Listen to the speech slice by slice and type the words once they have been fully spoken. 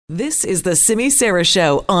This is the Simi Sara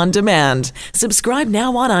Show on demand. Subscribe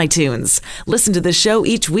now on iTunes. Listen to the show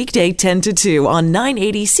each weekday 10 to 2 on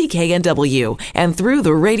 980 CKNW and through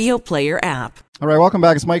the Radio Player app. All right, welcome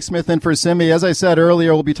back. It's Mike Smith in for Simi. As I said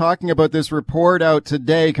earlier, we'll be talking about this report out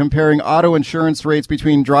today comparing auto insurance rates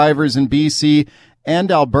between drivers in BC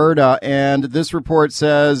and Alberta. And this report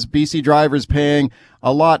says BC drivers paying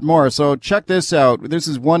a lot more. So check this out. This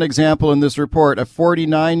is one example in this report. A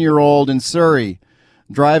 49-year-old in Surrey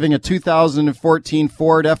driving a 2014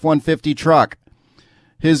 Ford F-150 truck.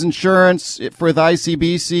 His insurance for the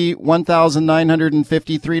ICBC,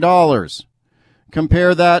 $1,953.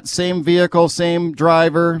 Compare that, same vehicle, same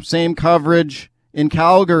driver, same coverage in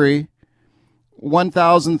Calgary,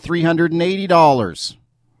 $1,380.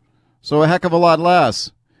 So a heck of a lot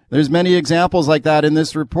less. There's many examples like that in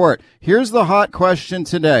this report. Here's the hot question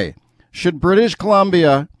today. Should British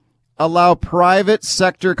Columbia allow private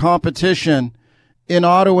sector competition in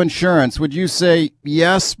auto insurance? Would you say,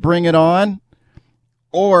 yes, bring it on?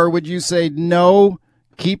 Or would you say, no,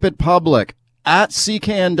 keep it public? At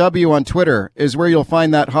CKNW on Twitter is where you'll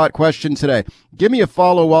find that hot question today. Give me a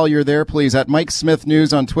follow while you're there, please, at Mike Smith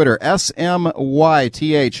News on Twitter.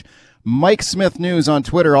 SMYTH. Mike Smith News on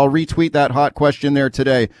Twitter. I'll retweet that hot question there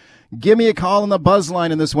today. Give me a call on the buzz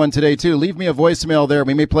line in this one today, too. Leave me a voicemail there.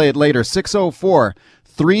 We may play it later.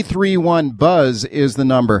 604-331-BUZZ is the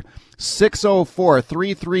number.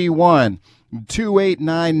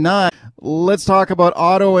 604-331-2899. Let's talk about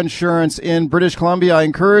auto insurance in British Columbia. I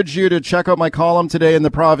encourage you to check out my column today in the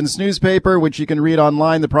Province newspaper, which you can read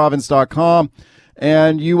online, theprovince.com.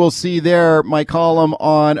 And you will see there my column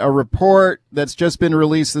on a report that's just been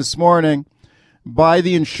released this morning by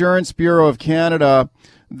the Insurance Bureau of Canada.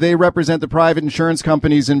 They represent the private insurance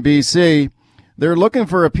companies in BC. They're looking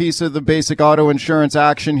for a piece of the basic auto insurance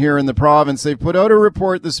action here in the province. They put out a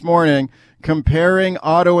report this morning comparing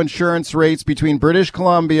auto insurance rates between British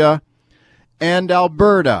Columbia and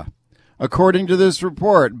Alberta. According to this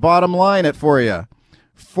report, bottom line it for you,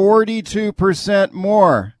 42%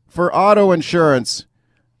 more for auto insurance,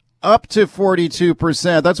 up to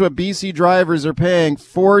 42%. That's what BC drivers are paying,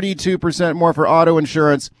 42% more for auto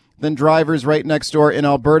insurance than drivers right next door in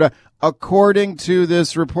Alberta, according to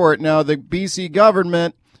this report. Now, the BC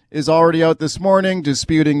government is already out this morning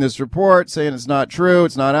disputing this report, saying it's not true,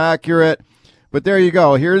 it's not accurate. But there you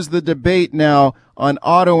go. Here's the debate now on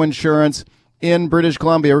auto insurance in British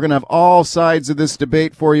Columbia. We're going to have all sides of this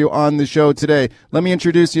debate for you on the show today. Let me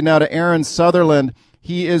introduce you now to Aaron Sutherland.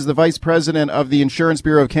 He is the Vice President of the Insurance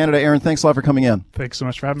Bureau of Canada. Aaron, thanks a lot for coming in. Thanks so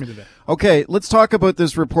much for having me today. Okay, let's talk about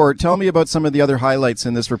this report. Tell me about some of the other highlights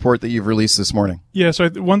in this report that you've released this morning. Yeah, so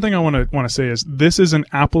one thing I want to say is this is an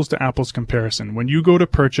apples-to-apples comparison. When you go to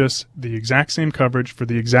purchase the exact same coverage for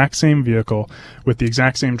the exact same vehicle with the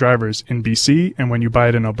exact same drivers in BC, and when you buy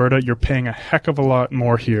it in Alberta, you're paying a heck of a lot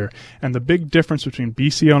more here. And the big difference between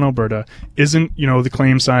BC and Alberta isn't, the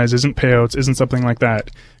claim size, isn't payouts, isn't something like that,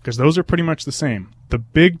 because those are pretty much the same. The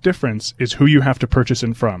big difference is who you have to purchase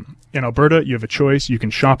it from. In Alberta, you have a choice. You can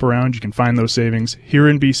shop around. You can find those savings. Here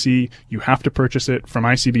in BC, you have to purchase it from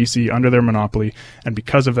ICBC under their monopoly. And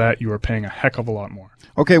because of that, you are paying a heck of a lot more.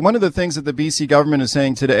 Okay, one of the things that the BC government is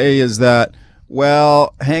saying today is that,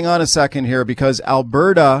 well, hang on a second here, because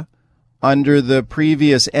Alberta, under the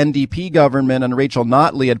previous NDP government and Rachel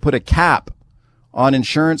Notley, had put a cap on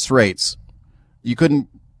insurance rates. You couldn't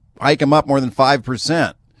hike them up more than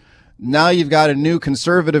 5%. Now you've got a new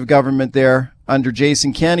conservative government there under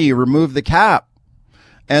Jason Kenney. You remove the cap.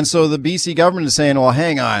 And so the BC government is saying, well,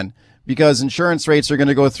 hang on, because insurance rates are going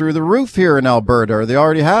to go through the roof here in Alberta, or they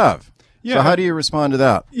already have. Yeah. So how do you respond to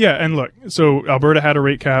that? Yeah, and look, so Alberta had a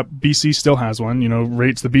rate cap. BC still has one.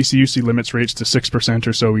 Rates, the BCUC limits rates to 6%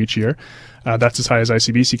 or so each year. That's as high as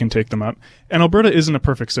ICBC can take them up. And Alberta isn't a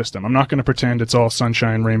perfect system. I'm not going to pretend it's all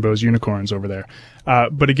sunshine, rainbows, unicorns over there.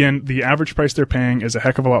 But again, the average price they're paying is a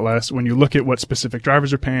heck of a lot less. When you look at what specific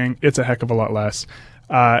drivers are paying, it's a heck of a lot less.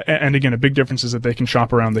 And again, a big difference is that they can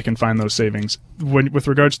shop around, they can find those savings. With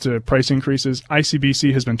regards to price increases,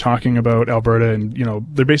 ICBC has been talking about Alberta, and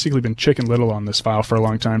they've basically been Chicken Little on this file for a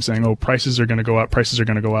long time, saying, oh, prices are going to go up, prices are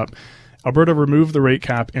going to go up. Alberta removed the rate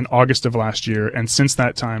cap in August of last year, and since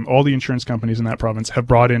that time, all the insurance companies in that province have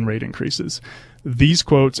brought in rate increases. These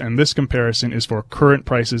quotes and this comparison is for current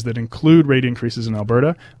prices that include rate increases in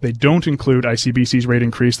Alberta. They don't include ICBC's rate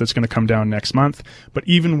increase that's going to come down next month. But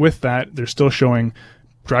even with that, they're still showing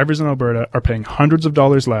drivers in Alberta are paying hundreds of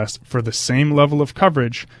dollars less for the same level of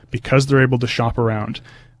coverage because they're able to shop around.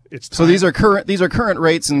 It's So these are current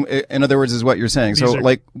rates, in other words, is what you're saying. So,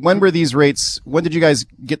 like, when were these rates? When did you guys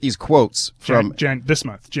get these quotes from? This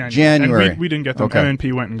month, January. January. And we didn't get them. Okay.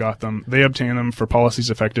 MNP went and got them. They obtained them for policies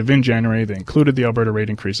effective in January. They included the Alberta rate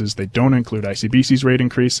increases. They don't include ICBC's rate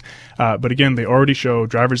increase. But again, they already show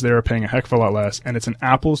drivers there are paying a heck of a lot less, and it's an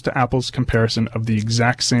apples-to-apples comparison of the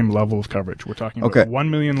exact same level of coverage. We're talking about 1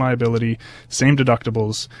 million liability, same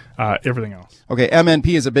deductibles, everything else. Okay,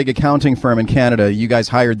 MNP is a big accounting firm in Canada. You guys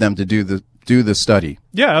hired them to do the study.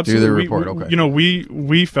 Yeah, absolutely. Do the report. Okay.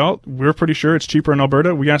 We felt we're pretty sure it's cheaper in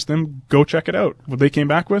Alberta. We asked them, go check it out. What they came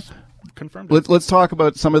back with, confirmed it. Let's talk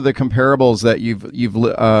about some of the comparables that you've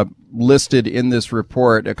listed in this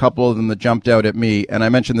report. A couple of them that jumped out at me, and I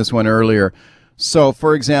mentioned this one earlier. So,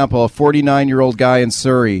 for example, a 49-year-old guy in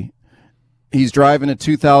Surrey, he's driving a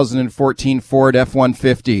 2014 Ford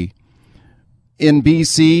F-150. In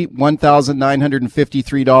BC,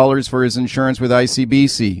 $1,953 for his insurance with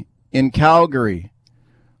ICBC. In Calgary,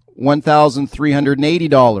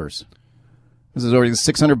 $1,380. This is already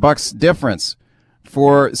 $600 difference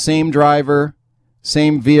for same driver,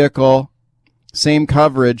 same vehicle, same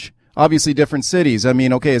coverage. Obviously, different cities. I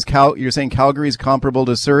mean, okay, you're saying Calgary is comparable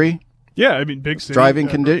to Surrey? Yeah, I mean, big city, driving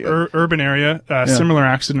condition, urban area, similar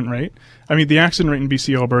accident rate. I mean, the accident rate in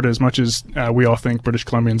BC, Alberta, as much as we all think British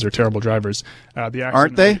Columbians are terrible drivers,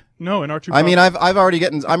 aren't they? No, in our two. I mean, I'm already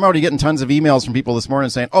getting tons of emails from people this morning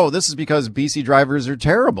saying, "Oh, this is because BC drivers are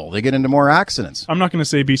terrible. They get into more accidents." I'm not going to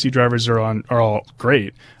say BC drivers are all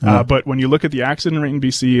great, but when you look at the accident rate in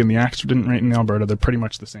BC and the accident rate in Alberta, they're pretty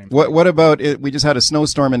much the same. What about it? We just had a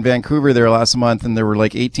snowstorm in Vancouver there last month, and there were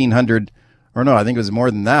like 1,800. Or no, I think it was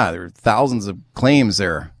more than that. There were thousands of claims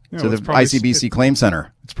there to the ICBC Claim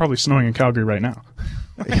Center. It's probably snowing in Calgary right now.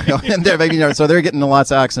 So they're getting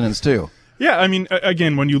lots of accidents too. Yeah, I mean,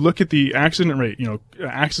 again, when you look at the accident rate,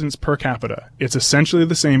 accidents per capita, it's essentially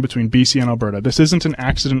the same between BC and Alberta. This isn't an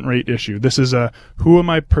accident rate issue. This is who am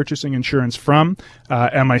I purchasing insurance from?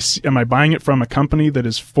 Am I buying it from a company that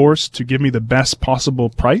is forced to give me the best possible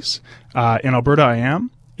price? In Alberta, I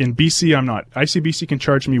am. In BC, I'm not. ICBC can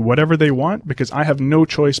charge me whatever they want because I have no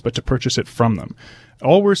choice but to purchase it from them.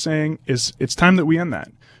 All we're saying is it's time that we end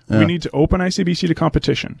that. Yeah. We need to open ICBC to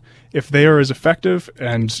competition. If they are as effective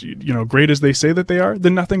and great as they say that they are,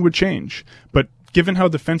 then nothing would change. But given how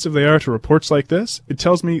defensive they are to reports like this, it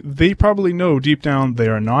tells me they probably know deep down they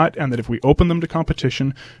are not, and that if we open them to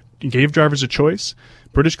competition, gave drivers a choice,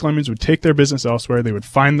 British Columbians would take their business elsewhere. They would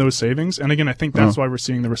find those savings. And again, I think that's why we're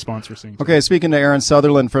seeing the response we're seeing today. Okay, speaking to Aaron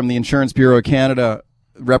Sutherland from the Insurance Bureau of Canada,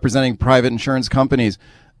 representing private insurance companies,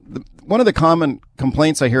 one of the common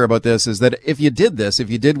complaints I hear about this is that if you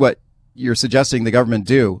did what you're suggesting the government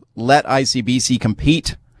do, let ICBC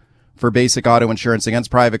compete for basic auto insurance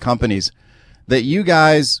against private companies, that you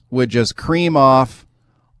guys would just cream off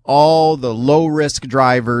all the low-risk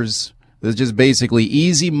drivers. There's just basically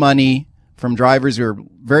easy money from drivers who are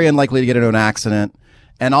very unlikely to get into an accident,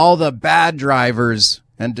 and all the bad drivers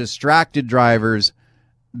and distracted drivers,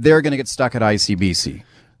 they're going to get stuck at ICBC.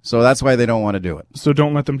 So that's why they don't want to do it. So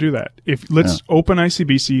don't let them do that. Let's open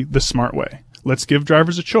ICBC the smart way. Let's give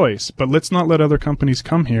drivers a choice, but let's not let other companies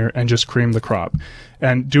come here and just cream the crop.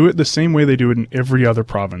 And do it the same way they do it in every other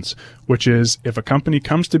province, which is if a company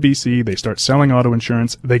comes to BC, they start selling auto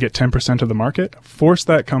insurance, they get 10% of the market, force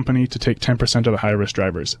that company to take 10% of the high-risk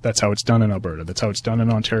drivers. That's how it's done in Alberta. That's how it's done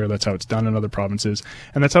in Ontario. That's how it's done in other provinces.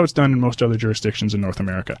 And that's how it's done in most other jurisdictions in North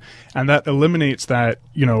America. And that eliminates that,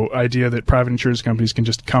 idea that private insurance companies can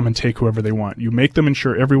just come and take whoever they want. You make them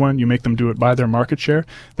insure everyone. You make them do it by their market share.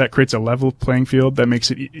 That creates a level playing field that makes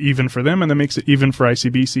it even for them, and that makes it even for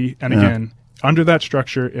ICBC. And again, under that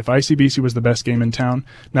structure, if ICBC was the best game in town,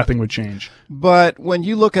 nothing would change. But when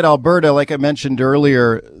you look at Alberta, like I mentioned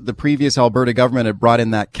earlier, the previous Alberta government had brought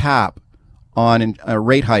in that cap on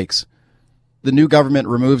rate hikes. The new government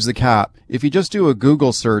removes the cap. If you just do a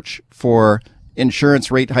Google search for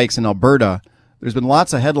insurance rate hikes in Alberta, there's been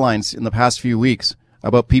lots of headlines in the past few weeks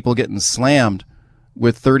about people getting slammed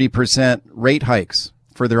with 30% rate hikes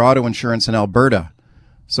for their auto insurance in Alberta.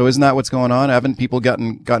 So isn't that what's going on? Haven't people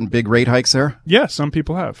gotten big rate hikes there? Yeah, some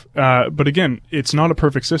people have. But again, it's not a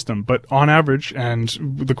perfect system. But on average, and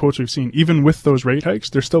the quotes we've seen, even with those rate hikes,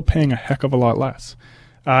 they're still paying a heck of a lot less.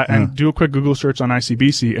 And do a quick Google search on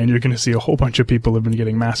ICBC, and you're going to see a whole bunch of people have been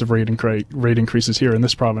getting massive rate increases here in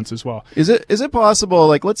this province as well. Is it possible,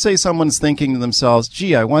 like, let's say someone's thinking to themselves,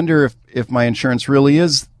 gee, I wonder if my insurance really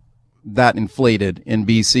is that inflated in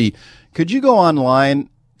BC. Could you go online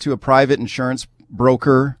to a private insurance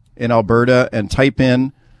broker in Alberta and type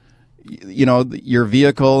in, your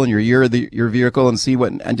vehicle and your year of your vehicle and see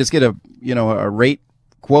and just get a rate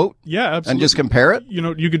quote? Yeah, absolutely. And just compare it?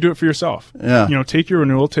 You could do it for yourself. Yeah. Take your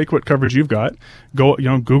renewal, take what coverage you've got, go,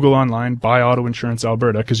 Google online, buy Auto Insurance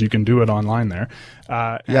Alberta, because you can do it online there.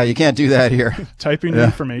 Yeah, you can't do that here. Type in your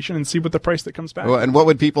information and see what the price that comes back. Well, and what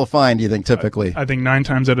would people find, do you think, typically? I think 9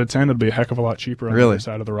 times out of 10, it'll be a heck of a lot cheaper on the other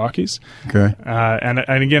side of the Rockies. Okay. And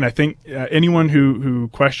again, I think anyone who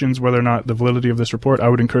questions whether or not the validity of this report, I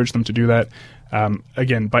would encourage them to do that.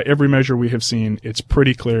 Again, by every measure we have seen, it's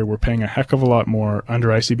pretty clear we're paying a heck of a lot more under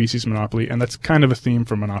ICBC's monopoly, and that's kind of a theme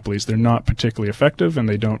for monopolies. They're not particularly effective, and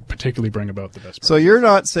they don't particularly bring about the best prices. So you're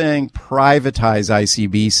not saying privatize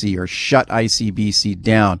ICBC or shut ICBC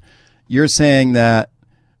down. You're saying that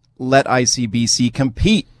let ICBC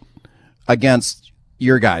compete against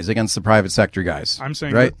your guys, against the private sector guys. I'm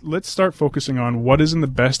saying, right? Let's start focusing on what is in the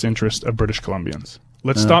best interest of British Columbians.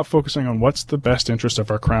 Let's stop focusing on what's the best interest of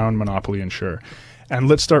our Crown monopoly insurer. And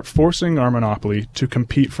let's start forcing our monopoly to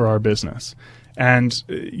compete for our business. And,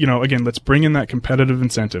 again, let's bring in that competitive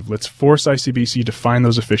incentive. Let's force ICBC to find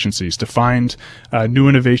those efficiencies, to find new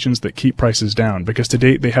innovations that keep prices down, because to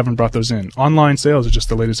date they haven't brought those in. Online sales is just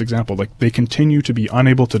the latest example. Like, they continue to be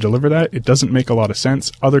unable to deliver that. It doesn't make a lot of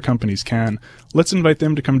sense. Other companies can. Let's invite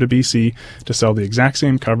them to come to BC to sell the exact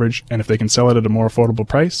same coverage, and if they can sell it at a more affordable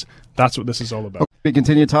price, that's what this is all about. We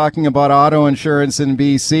continue talking about auto insurance in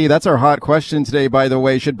BC. That's our hot question today, by the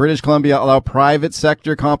way. Should British Columbia allow private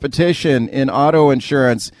sector competition in auto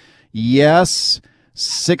insurance? Yes,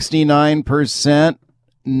 69%.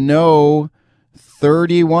 No,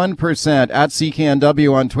 31%. At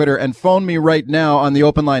CKNW on Twitter. And phone me right now on the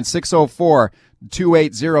open line,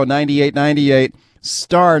 604-280-9898,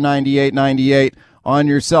 star 9898 on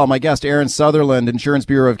your cell. My guest, Aaron Sutherland, Insurance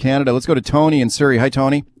Bureau of Canada. Let's go to Tony in Surrey. Hi,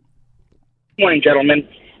 Tony. Good morning, gentlemen.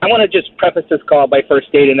 I want to just preface this call by first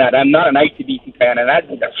stating that I'm not an ICBC fan, and I'd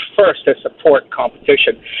be the first to support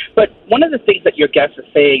competition. But one of the things that your guest is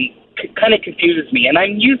saying kind of confuses me, and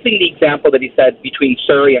I'm using the example that he said between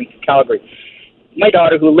Surrey and Calgary. My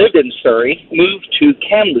daughter, who lived in Surrey, moved to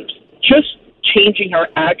Kamloops. Just changing her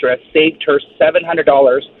address saved her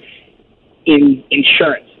 $700 in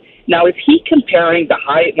insurance. Now, is he comparing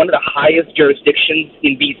one of the highest jurisdictions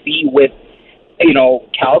in BC with,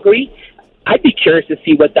 Calgary? I'd be curious to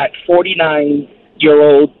see what that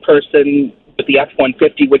 49-year-old person with the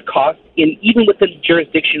F-150 would cost even within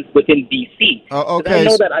jurisdictions within BC. Okay. I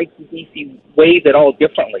know that ICBC weighs it all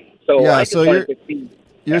differently. So yeah, I just wanted to see.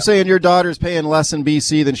 You're saying your daughter's paying less in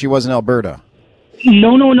BC than she was in Alberta?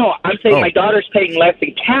 No. I'm saying my daughter's paying less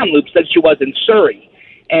in Kamloops than she was in Surrey.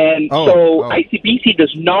 And ICBC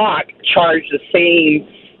does not charge the same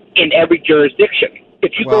in every jurisdiction.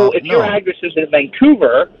 If your address is in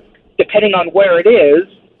Vancouver, depending on where it is,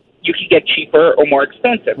 you can get cheaper or more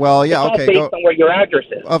expensive. Well, yeah, it's all based on where your address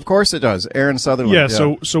is. Of course it does. Aaron Sutherland. Yeah,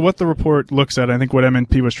 so what the report looks at, I think what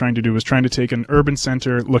MNP was trying to do was trying to take an urban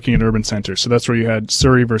center looking at urban centers. So that's where you had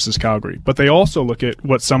Surrey versus Calgary. But they also look at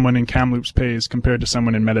what someone in Kamloops pays compared to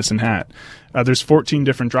someone in Medicine Hat. There's 14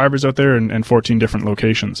 different drivers out there and 14 different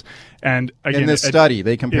locations. And again, in this study,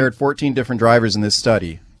 they compared 14 different drivers in this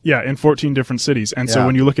study. Yeah, in 14 different cities. And so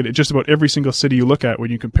when you look at it, just about every single city you look at, when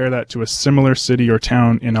you compare that to a similar city or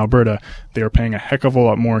town in Alberta, they are paying a heck of a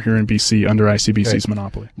lot more here in BC under ICBC's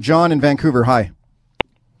monopoly. John in Vancouver, hi.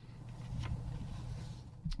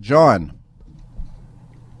 John.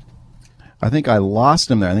 I think I lost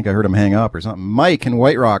him there. I think I heard him hang up or something. Mike in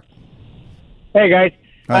White Rock. Hey, guys.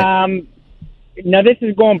 Hi. Now, this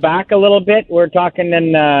is going back a little bit. We're talking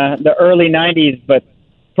in the early 90s, but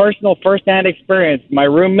personal first-hand experience. My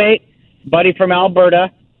roommate, buddy from Alberta,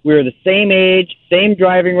 we were the same age, same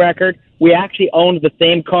driving record. We actually owned the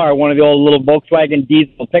same car, one of the old little Volkswagen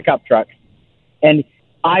diesel pickup trucks. And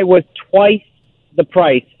I was twice the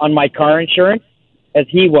price on my car insurance as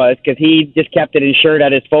he was, because he just kept it insured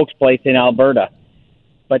at his folks' place in Alberta.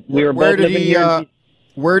 But we were both living here.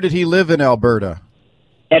 Where did he live in Alberta?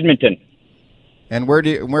 Edmonton. And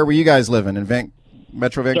where were you guys living? In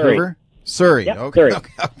Metro Vancouver? Surrey. Yep, Okay.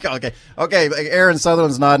 Surrey. Okay. Aaron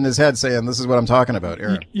Sutherland's nodding his head saying this is what I'm talking about,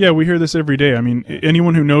 Aaron. Yeah, we hear this every day. I mean,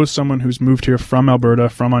 anyone who knows someone who's moved here from Alberta,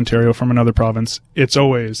 from Ontario, from another province, it's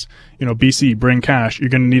always, BC, bring cash. You're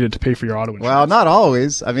going to need it to pay for your auto insurance. Well, not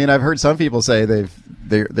always. I mean, I've heard some people say they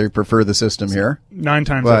prefer the system here. 9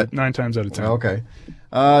 times out of 10. Okay.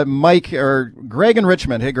 Mike or Greg in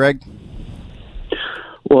Richmond. Hey, Greg.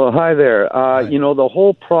 Well, hi there. The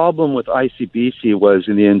whole problem with ICBC was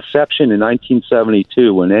in the inception in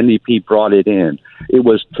 1972 when NDP brought it in. It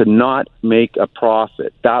was to not make a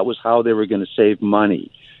profit. That was how they were going to save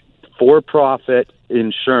money. For-profit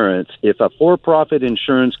insurance, if a for-profit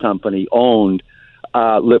insurance company owned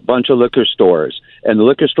bunch of liquor stores, and the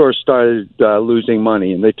liquor stores started losing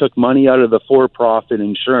money, and they took money out of the for-profit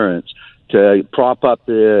insurance to prop up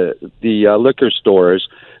the liquor stores.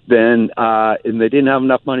 Then, and they didn't have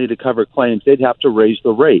enough money to cover claims. They'd have to raise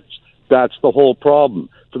the rates. That's the whole problem.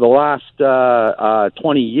 For the last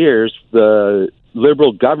 20 years, the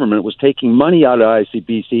Liberal government was taking money out of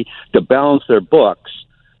ICBC to balance their books,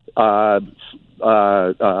 pulling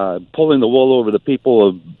the wool over the people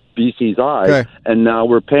of BC's eyes, okay. And now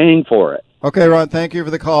we're paying for it. Okay, Ron, thank you for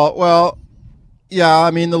the call. Well, yeah,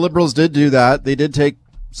 I mean, the Liberals did do that. They did take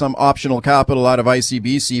some optional capital out of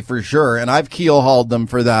ICBC for sure, and I've keel-hauled them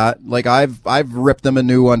for that. Like, I've ripped them a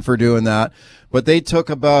new one for doing that. But they took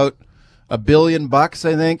about $1 billion, I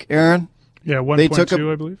think, Aaron? Yeah,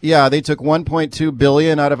 1.2, I believe. Yeah, they took $1.2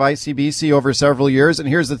 billion out of ICBC over several years. And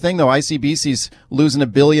here's the thing, though, ICBC's losing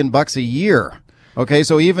 $1 billion a year. Okay,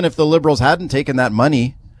 so even if the Liberals hadn't taken that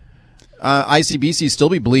money, ICBC still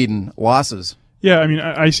be bleeding losses. Yeah, I mean,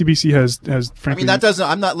 ICBC has frankly. I mean, that doesn't.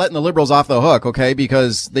 I'm not letting the Liberals off the hook, okay?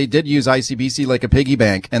 Because they did use ICBC like a piggy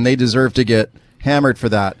bank, and they deserve to get hammered for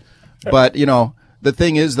that. But you know, the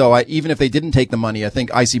thing is, though, even if they didn't take the money, I think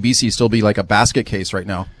ICBC still be like a basket case right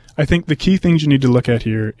now. I think the key things you need to look at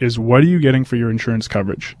here is what are you getting for your insurance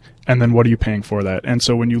coverage, and then what are you paying for that. And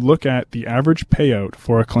so when you look at the average payout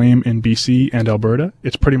for a claim in BC and Alberta,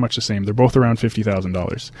 it's pretty much the same. They're both around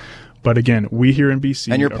 $50,000. But again, we here in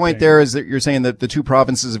BC. And your point there is that you're saying that the two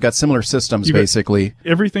provinces have got similar systems, basically.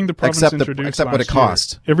 Everything the province introduced except what it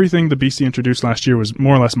cost. Everything the BC introduced last year was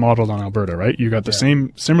more or less modeled on Alberta, right? You got the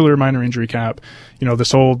same similar minor injury cap. You know,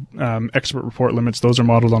 this whole expert report limits, those are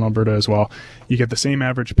modeled on Alberta as well. You get the same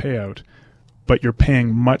average payout, but you're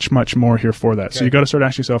paying much, much more here for that. Okay. So you got to start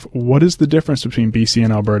asking yourself, what is the difference between BC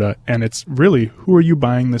and Alberta? And it's really, who are you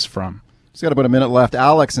buying this from? Just got about a minute left.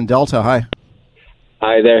 Alex in Delta, hi.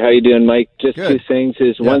 Hi there. How you doing, Mike? Just Good. Two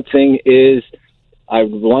things. One thing is I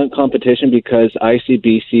want competition because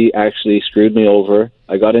ICBC actually screwed me over.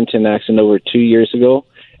 I got into an accident over 2 years ago,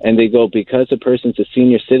 and they go, because a person's a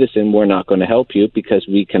senior citizen, we're not going to help you because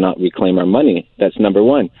we cannot reclaim our money. That's number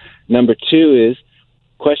one. Number two is,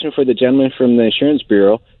 question for the gentleman from the Insurance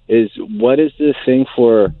Bureau is, what is the thing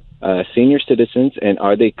for senior citizens, and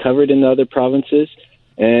are they covered in the other provinces?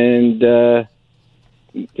 And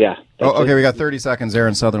yeah. Okay, we got 30 seconds there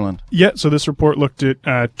in Sutherland. Yeah, so this report looked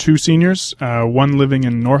at two seniors, one living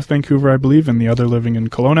in North Vancouver, I believe, and the other living in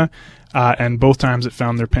Kelowna. And both times it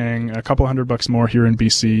found they're paying a couple $100 more here in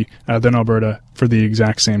BC than Alberta for the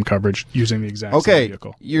exact same coverage using the exact same vehicle.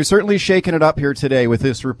 Okay, you're certainly shaking it up here today with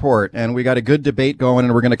this report, and we got a good debate going,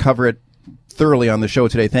 and we're going to cover it thoroughly on the show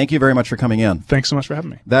today. Thank you very much for coming in. Thanks so much for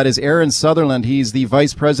having me. That is Aaron Sutherland. He's the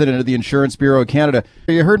Vice President of the Insurance Bureau of Canada.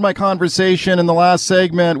 You heard my conversation in the last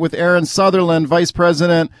segment with Aaron Sutherland, Vice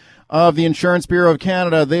President of the Insurance Bureau of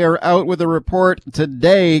Canada. They are out with a report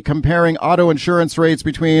today comparing auto insurance rates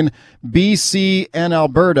between BC and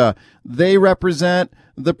Alberta. They represent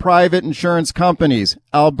the private insurance companies.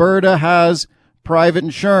 Alberta has private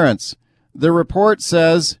insurance. The report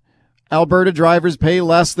says Alberta drivers pay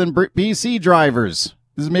less than BC drivers.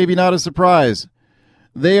 This is maybe not a surprise.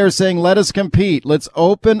 They are saying, let us compete. Let's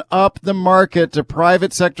open up the market to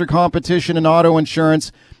private sector competition in auto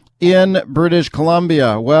insurance in British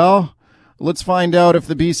Columbia. Well, let's find out if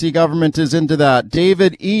the BC government is into that.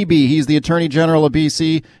 David Eby, he's the Attorney General of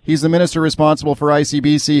BC. He's the minister responsible for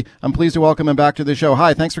ICBC. I'm pleased to welcome him back to the show.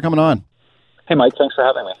 Hi, thanks for coming on. Hey, Mike, thanks for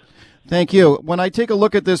having me. Thank you. When I take a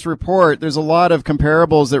look at this report, there's a lot of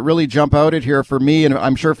comparables that really jump out at here for me, and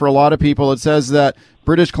I'm sure for a lot of people. It says that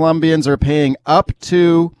British Columbians are paying up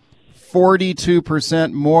to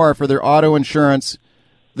 42% more for their auto insurance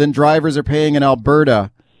than drivers are paying in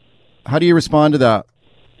Alberta. How do you respond to that?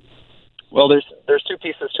 Well, there's two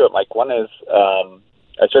pieces to it, Mike. One is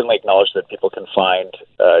I certainly acknowledge that people can find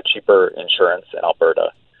cheaper insurance in Alberta.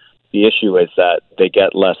 The issue is that they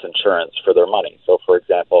get less insurance for their money. So, for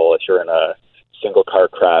example, if you're in a single car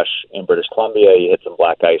crash in British Columbia, you hit some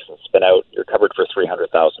black ice and spin out, you're covered for $300,000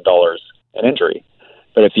 in injury.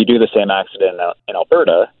 But if you do the same accident in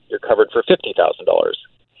Alberta, you're covered for $50,000.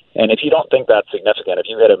 And if you don't think that's significant, if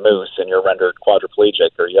you hit a moose and you're rendered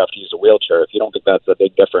quadriplegic or you have to use a wheelchair, if you don't think that's a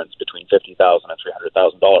big difference between $50,000 and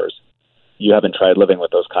 $300,000, you haven't tried living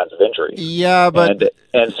with those kinds of injuries. Yeah, but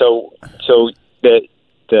and so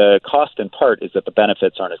the cost in part is that the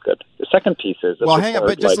benefits aren't as good. The second piece is well, hang on,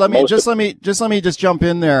 but let me jump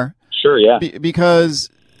in there. Sure, yeah. Because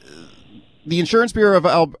the Insurance Bureau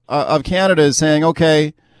of Canada is saying,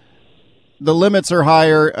 okay, the limits are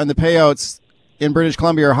higher and the payouts in British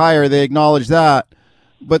Columbia are higher. They acknowledge that,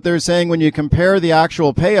 but they're saying when you compare the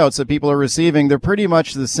actual payouts that people are receiving, they're pretty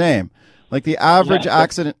much the same. Like the average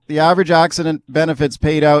accident benefits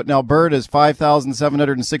paid out in Alberta is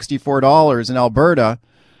 $5,764 in Alberta,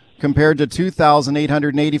 compared to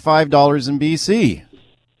 $2,885 in BC.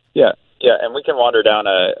 Yeah, and we can wander down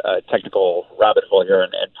a technical rabbit hole here,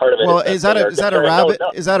 and part of it. Well, is that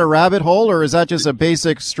a rabbit hole, or is that just a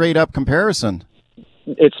basic, straight up comparison?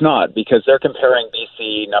 It's not, because they're comparing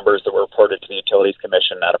BC numbers that were reported to the Utilities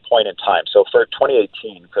Commission at a point in time. So for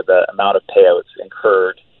 2018, for the amount of payouts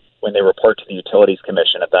incurred when they report to the Utilities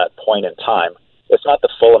Commission at that point in time, it's not the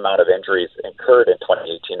full amount of injuries incurred in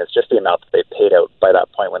 2018. It's just the amount that they paid out by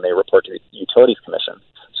that point when they report to the Utilities Commission.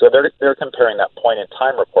 So they're comparing that point in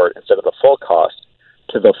time report instead of the full cost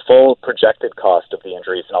to the full projected cost of the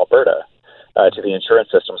injuries in Alberta to the insurance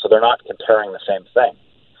system. So they're not comparing the same thing.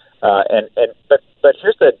 But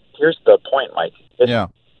here's the point, Mike.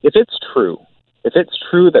 If it's true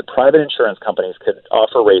that private insurance companies could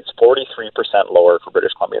offer rates 43% lower for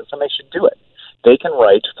British Columbians, then they should do it. They can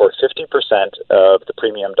write for 50% of the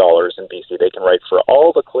premium dollars in BC. They can write for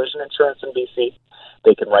all the collision insurance in BC.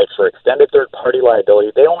 They can write for extended third-party liability.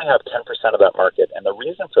 They only have 10% of that market, and the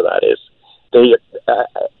reason for that is they're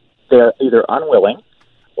either unwilling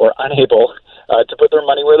or unable to put their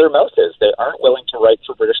money where their mouth is. They aren't willing to write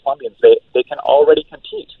for British Columbians. They can already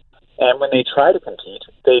compete. And when they try to compete,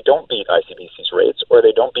 they don't beat ICBC's rates, or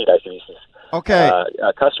they don't beat ICBC's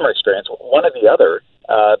customer experience, one or the other,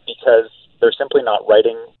 because they're simply not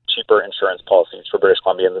writing cheaper insurance policies for British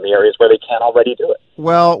Columbians in the areas where they can already do it.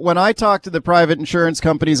 Well, when I talk to the private insurance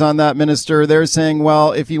companies on that, Minister, they're saying,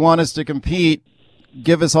 well, if you want us to compete,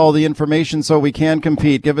 give us all the information so we can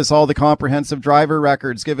compete. Give us all the comprehensive driver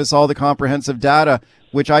records. Give us all the comprehensive data,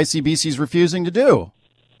 which ICBC is refusing to do.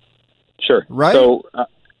 Sure. Right? So,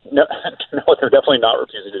 no, they're definitely not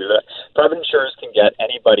refusing to do that. Private insurers can get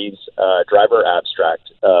anybody's driver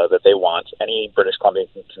abstract that they want. Any British Columbian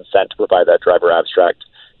can consent to provide that driver abstract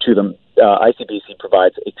to them. ICBC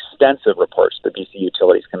provides extensive reports to the BC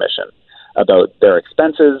Utilities Commission about their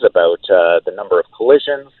expenses, about the number of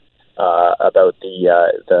collisions, about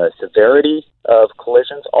the severity of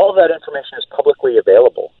collisions. All of that information is publicly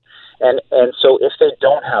available. And so if they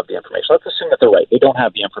don't have the information, let's assume that they're right. They don't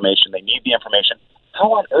have the information. They need the information.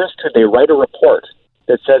 How on earth could they write a report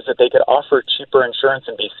that says that they could offer cheaper insurance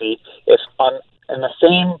in BC if in the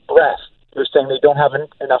same breath they're saying they don't have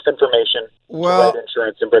enough information to write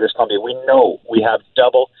insurance in British Columbia? We know we have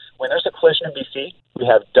double. When there's a collision in BC, we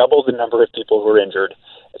have double the number of people who are injured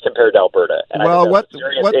compared to Alberta. And I think that's a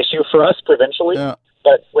serious issue for us provincially. Yeah.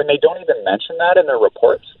 But when they don't even mention that in their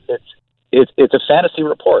reports, it's a fantasy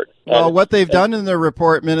report. Well, what they've done in their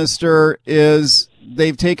report, Minister, is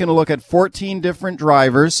they've taken a look at 14 different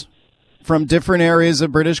drivers from different areas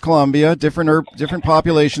of British Columbia, different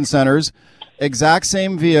population centers, exact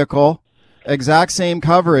same vehicle, exact same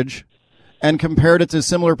coverage, and compared it to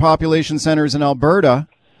similar population centers in Alberta,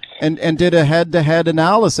 and did a head-to-head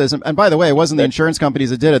analysis. And by the way, it wasn't the insurance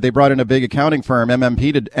companies that did it. They brought in a big accounting firm,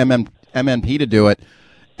 MMP, to do it.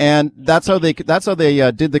 And that's how they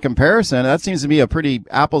did the comparison. That seems to be a pretty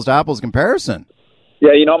apples-to-apples comparison.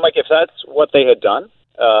 Yeah, Mike, if that's what they had done,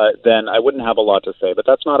 then I wouldn't have a lot to say. But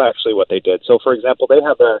that's not actually what they did. So, for example, they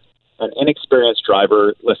have an inexperienced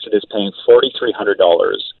driver listed as paying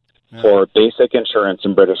 $4,300 for basic insurance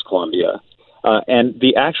in British Columbia. And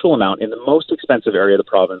the actual amount in the most expensive area of the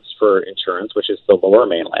province for insurance, which is the Lower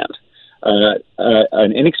Mainland,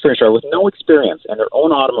 an inexperienced driver with no experience and their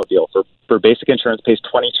own automobile for basic insurance pays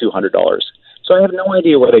 $2,200. So I have no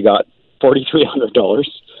idea where they got $4,300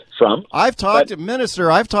 from. I've talked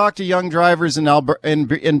to young drivers in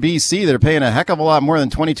BC that are paying a heck of a lot more than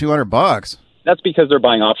 $2,200. That's because they're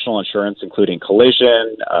buying optional insurance, including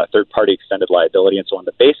collision, third-party extended liability, and so on.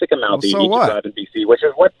 The basic amount that you need to drive in BC, which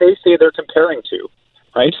is what they say they're comparing to,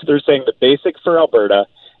 right? They're saying the basic for Alberta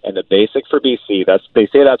and the basic for BC. They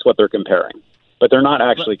say that's what they're comparing, but they're not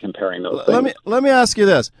actually comparing those things. Let me ask you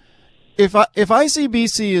this: if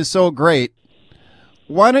ICBC is so great,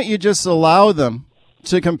 why don't you just allow them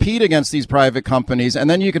to compete against these private companies, and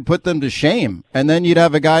then you could put them to shame, and then you'd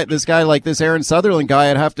have this guy like this Aaron Sutherland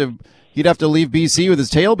guy. He'd have to leave BC with his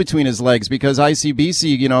tail between his legs because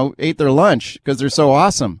ICBC, ate their lunch because they're so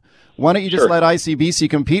awesome. Why don't you just let ICBC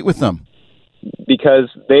compete with them? Because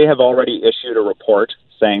they have already issued a report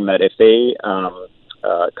saying that if they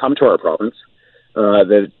come to our province,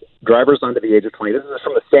 the drivers under the age of 20, this is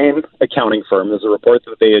from the same accounting firm. There's a report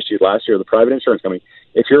that they issued last year, the private insurance company.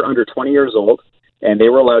 If you're under 20 years old and they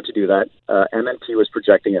were allowed to do that, MNP was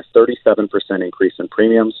projecting a 37% increase in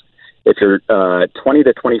premiums. If you're 20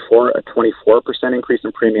 to 24, a 24% increase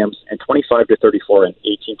in premiums, and 25 to 34, an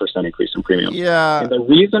 18% increase in premiums. Yeah. And the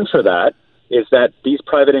reason for that is that these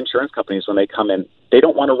private insurance companies, when they come in, they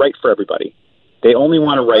don't want to write for everybody. They only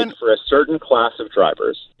want to write for a certain class of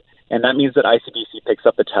drivers, and that means that ICBC picks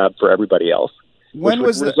up the tab for everybody else, which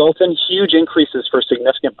would result in huge increases for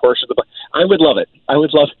significant portions of the. I would love it. I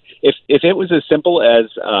would love if it was as simple as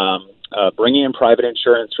bringing in private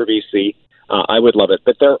insurance for BC. I would love it,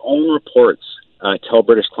 but their own reports tell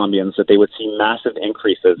British Columbians that they would see massive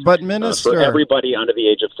increases for everybody under the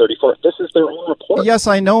age of 34. This is their own report. Yes,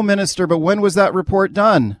 I know, Minister, but when was that report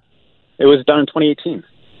done? It was done in 2018.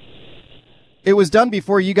 It was done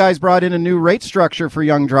before you guys brought in a new rate structure for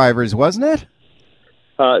young drivers, wasn't it?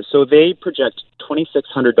 So they project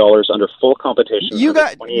 $2,600 under full competition.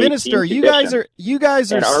 Minister, you guys are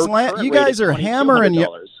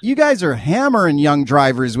hammering young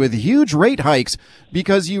drivers with huge rate hikes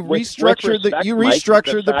because you restructured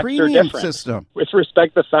the premium system. With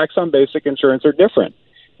respect, the facts on basic insurance are different.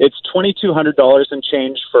 It's $2,200 and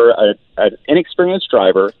change for an inexperienced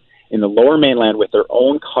driver in the Lower Mainland with their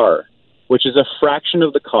own car, which is a fraction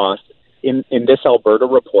of the cost in this Alberta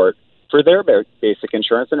report for their basic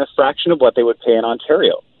insurance and a fraction of what they would pay in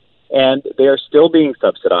Ontario. And they are still being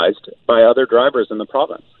subsidized by other drivers in the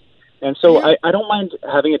province. And so I don't mind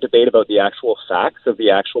having a debate about the actual facts of the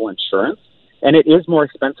actual insurance. And it is more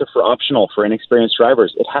expensive for optional for inexperienced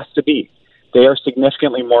drivers. It has to be. They are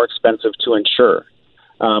significantly more expensive to insure.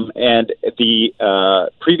 And the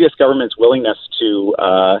previous government's willingness to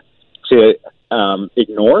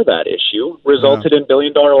ignore that issue resulted in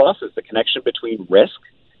billion-dollar losses. The connection between risk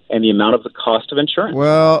and the amount of the cost of insurance.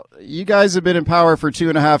 Well, you guys have been in power for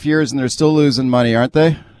 2.5 years, and they're still losing money, aren't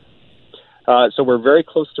they? So we're very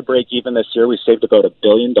close to break even this year. We saved about $1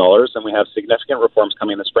 billion, and we have significant reforms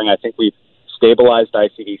coming in the spring. I think we've stabilized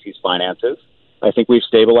ICBC's finances. I think we've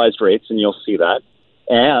stabilized rates, and you'll see that.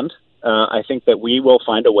 And I think that we will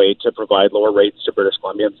find a way to provide lower rates to British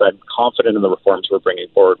Columbians. I'm confident in the reforms we're bringing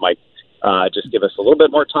forward, Mike. Just give us a little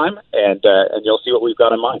bit more time, and you'll see what we've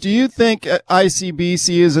got in mind. Do you think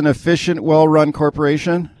ICBC is an efficient, well-run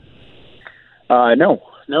corporation? No.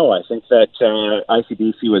 I think that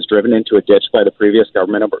ICBC was driven into a ditch by the previous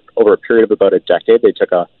government over a period of about a decade. They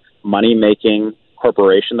took a money-making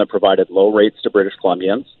corporation that provided low rates to British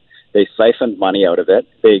Columbians. They siphoned money out of it.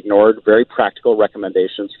 They ignored very practical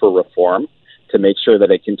recommendations for reform to make sure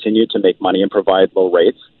that it continued to make money and provide low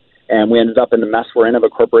rates. And we ended up in the mess we're in of a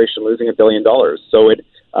corporation losing $1 billion. So it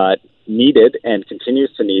needed and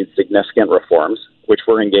continues to need significant reforms, which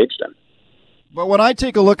we're engaged in. But when I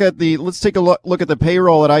take a look at let's take a look at the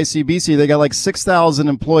payroll at ICBC, they got like 6,000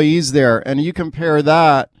 employees there. And you compare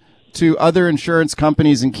that to other insurance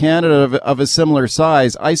companies in Canada of a similar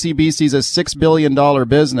size. ICBC is a $6 billion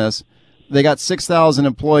business. They got 6,000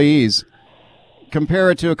 employees.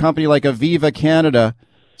 Compare it to a company like Aviva Canada,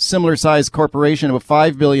 similar sized corporation with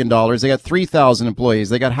 $5 billion. They got 3,000 employees.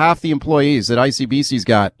 They got half the employees that ICBC's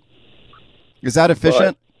got. Is that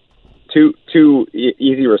efficient? Two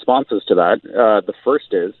easy responses to that. The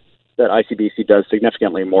first is that ICBC does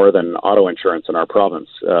significantly more than auto insurance in our province.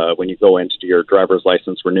 When you go into your driver's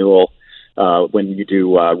license renewal, when you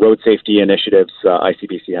do road safety initiatives,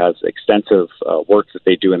 ICBC has extensive work that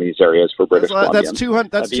they do in these areas for British Columbians.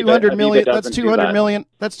 That's $200 million. That's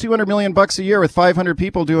 $200 million bucks a year with 500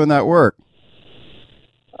 people doing that work.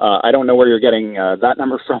 I don't know where you're getting that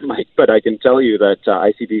number from, Mike, but I can tell you that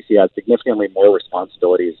ICBC has significantly more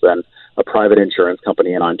responsibilities than a private insurance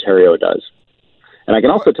company in Ontario does. And I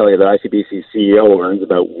can also tell you that ICBC's CEO earns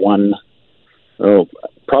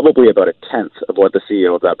probably about a tenth of what the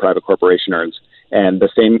CEO of that private corporation earns. And the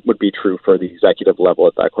same would be true for the executive level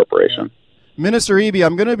at that corporation. Yeah. Minister Eby,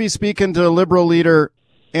 I'm going to be speaking to Liberal leader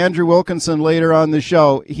Andrew Wilkinson later on the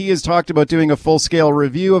show. He has talked about doing a full-scale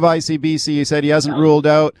review of ICBC. He said he hasn't ruled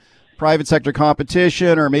out private sector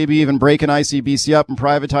competition or maybe even breaking ICBC up and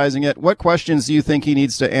privatizing it. What questions do you think he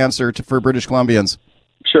needs to answer for British Columbians?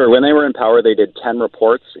 Sure. When they were in power, they did 10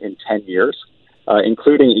 reports in 10 years,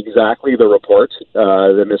 including exactly the report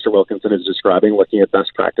that Mr. Wilkinson is describing, looking at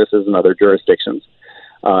best practices in other jurisdictions.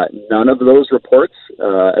 None of those reports,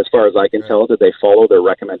 as far as I can tell, did they follow their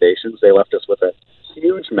recommendations. They left us with a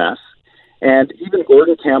huge mess. And even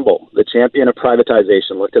Gordon Campbell, the champion of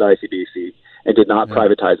privatization, looked at ICBC and did not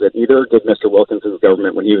privatize it. Neither did Mr. Wilkinson's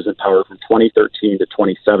government when he was in power from 2013 to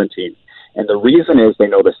 2017. And the reason is they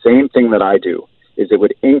know the same thing that I do, is it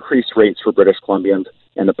would increase rates for British Columbians,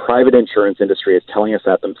 and the private insurance industry is telling us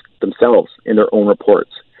that themselves in their own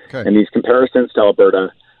reports. Okay. And these comparisons to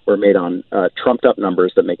Alberta were made on trumped-up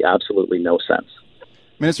numbers that make absolutely no sense.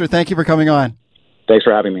 Minister, thank you for coming on. Thanks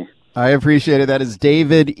for having me. I appreciate it. That is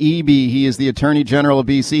David Eby. He is the Attorney General of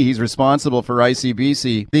BC. He's responsible for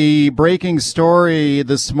ICBC. The breaking story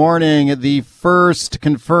this morning, the first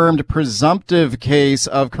confirmed presumptive case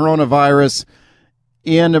of coronavirus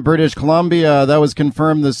in British Columbia. That was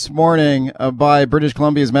confirmed this morning by British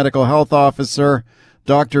Columbia's medical health officer,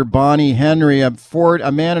 Dr. Bonnie Henry, a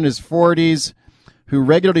man in his 40s who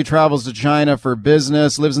regularly travels to China for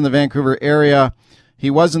business, lives in the Vancouver area. He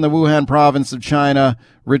was in the Wuhan province of China,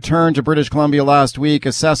 returned to British Columbia last week,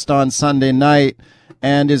 assessed on Sunday night,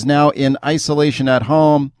 and is now in isolation at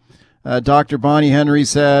home. Dr. Bonnie Henry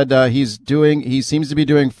said he seems to be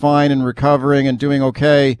doing fine and recovering and doing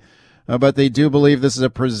okay, but they do believe this is a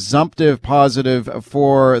presumptive positive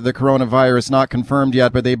for the coronavirus, not confirmed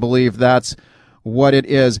yet, but they believe that's what it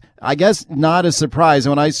is. I guess not a surprise.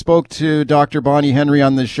 When I spoke to Dr. Bonnie Henry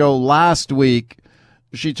on the show last week,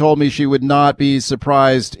 she told me she would not be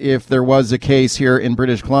surprised if there was a case here in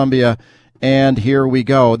British Columbia, and here we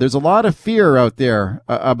go. There's a lot of fear out there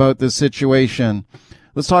about this situation.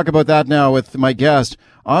 Let's talk about that now with my guest,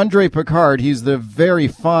 Andre Picard. He's the very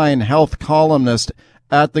fine health columnist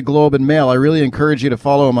at the Globe and Mail. I really encourage you to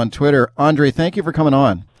follow him on Twitter. Andre, thank you for coming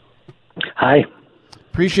on. Hi.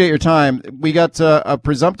 Appreciate your time. We got a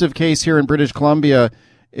presumptive case here in British Columbia.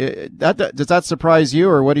 Does that surprise you,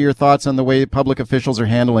 or what are your thoughts on the way public officials are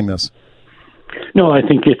handling this? No, I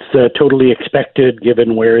think it's totally expected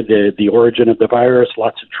given where the origin of the virus,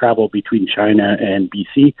 lots of travel between China and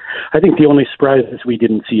BC. I think the only surprise is we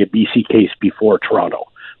didn't see a BC case before Toronto.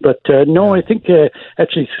 But no, I think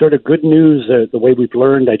actually sort of good news, the way we've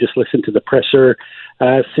learned. I just listened to the presser.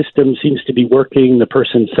 System seems to be working. The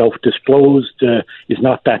person self-disclosed, is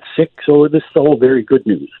not that sick. So this is all very good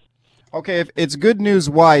news. Okay, if it's good news,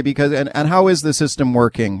 why? Because and how is the system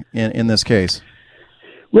working in this case?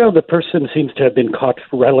 Well, the person seems to have been caught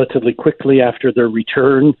relatively quickly after their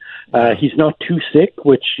return. He's not too sick,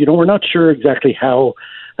 which, we're not sure exactly how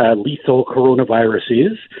lethal coronavirus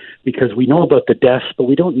is, because we know about the deaths, but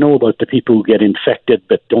we don't know about the people who get infected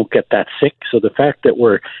but don't get that sick. So the fact that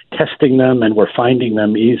we're testing them and we're finding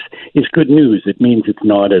them is good news. It means it's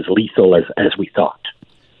not as lethal as we thought.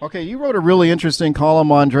 Okay, you wrote a really interesting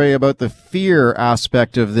column, Andre, about the fear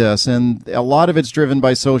aspect of this, and a lot of it's driven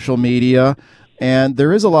by social media, and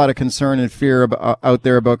there is a lot of concern and fear out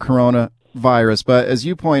there about coronavirus. But as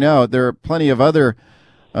you point out, there are plenty of other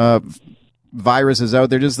viruses out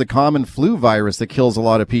there, just the common flu virus that kills a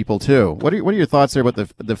lot of people too. What are your thoughts there about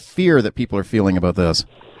the fear that people are feeling about this?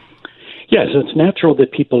 Yeah, so it's natural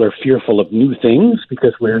that people are fearful of new things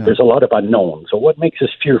because there's a lot of unknowns. So what makes us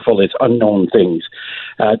fearful is unknown things.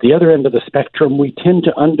 The other end of the spectrum, we tend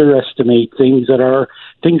to underestimate things that are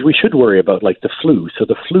things we should worry about, like the flu. So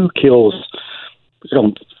the flu kills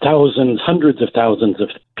thousands, hundreds of thousands of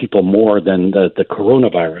people more than the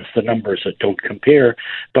coronavirus, the numbers that don't compare,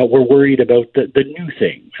 but we're worried about the new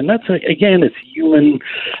thing. And that's, again, it's human,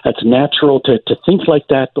 it's natural to think like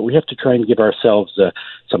that, but we have to try and give ourselves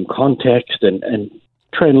some context and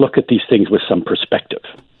try and look at these things with some perspective.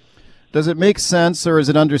 Does it make sense, or is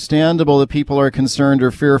it understandable that people are concerned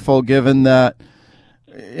or fearful, given that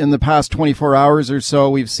in the past 24 hours or so,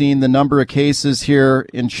 we've seen the number of cases here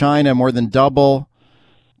in China more than double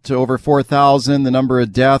to over 4,000, the number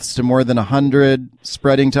of deaths to more than 100,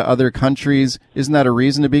 spreading to other countries? Isn't that a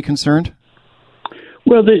reason to be concerned?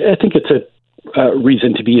 Well, I think it's a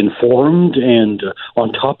reason to be informed and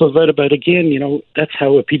on top of it. But again, that's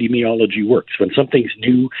how epidemiology works. When something's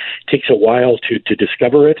new, it takes a while to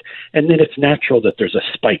discover it, and then it's natural that there's a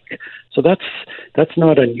spike. So that's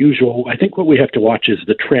not unusual. I think what we have to watch is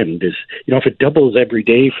the trend. Is if it doubles every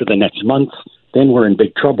day for the next month, then we're in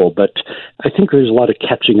big trouble. But I think there's a lot of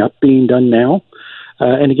catching up being done now.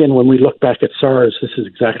 And again, when we look back at SARS, this is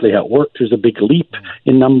exactly how it worked. There's a big leap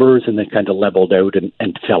in numbers, and they kind of leveled out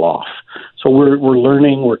and fell off. So we're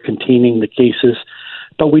learning, we're containing the cases,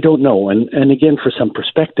 but we don't know. And again, for some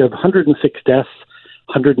perspective, 106 deaths,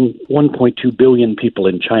 101.2 billion people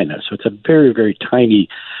in China. So it's a very, very tiny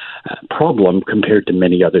problem compared to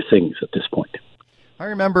many other things at this point. I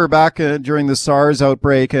remember back during the SARS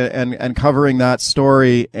outbreak and covering that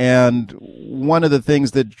story, and one of the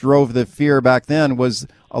things that drove the fear back then was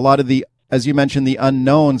a lot of the, as you mentioned, the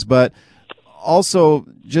unknowns, but also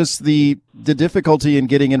just the difficulty in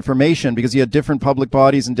getting information, because you had different public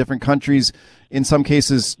bodies in different countries, in some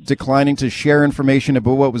cases declining to share information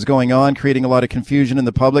about what was going on, creating a lot of confusion in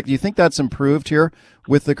the public. Do you think that's improved here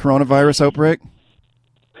with the coronavirus outbreak?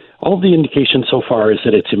 all the indications so far is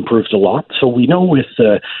that it's improved a lot. So we know with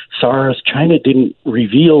SARS, China didn't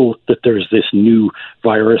reveal that there's this new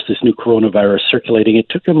virus, this new coronavirus circulating. It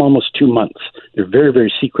took them almost 2 months. They're very,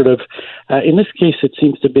 very secretive. In this case, it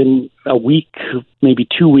seems to have been a week, maybe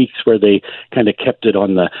 2 weeks, where they kind of kept it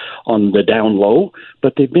on the down low.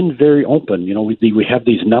 But they've been very open. You know, we have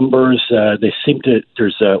these numbers. They seem to.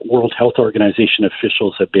 There's World Health Organization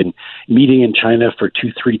officials have been meeting in China for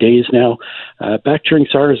 2-3 days now. Back during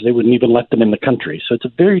SARS, they wouldn't even let them in the country. So it's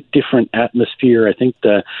a very different atmosphere. I think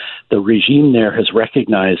the regime there has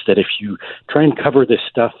recognized that if you try and cover this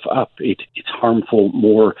stuff up, it's harmful,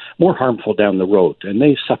 more harmful down the road. And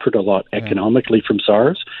they suffered a lot economically from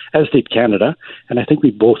SARS, as did Canada. And I think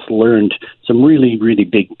we both learned some really, really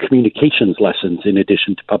big communications lessons in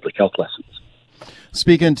addition to public health lessons.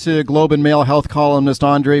 Speaking to Globe and Mail health columnist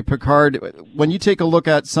Andre Picard, when you take a look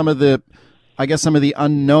at some of the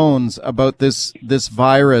unknowns about this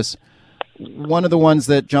virus, one of the ones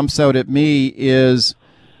that jumps out at me is,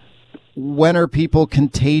 when are people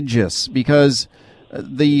contagious? Because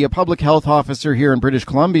the public health officer here in British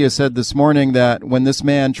Columbia said this morning that when this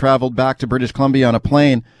man traveled back to British Columbia on a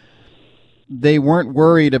plane, they weren't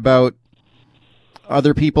worried about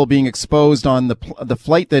other people being exposed on the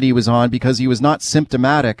flight that he was on because he was not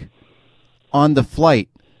symptomatic on the flight.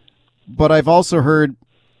 But I've also heard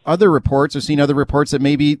other reports, or seen other reports, that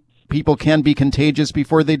maybe people can be contagious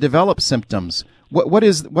before they develop symptoms. What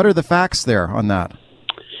are the facts there on that?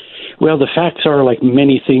 Well, the facts are, like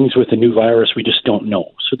many things with the new virus, we just don't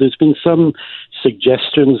know. So there's been some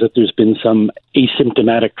suggestions that there's been some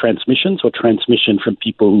asymptomatic transmission, so transmission from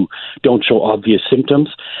people who don't show obvious symptoms.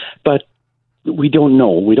 But we don't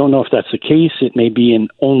know. We don't know if that's the case. It may be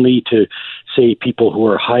only to, say, people who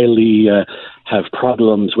are highly have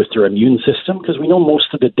problems with their immune system, because we know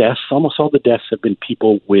most of the deaths, almost all the deaths, have been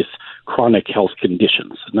people with chronic health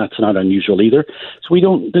conditions, and that's not unusual either. So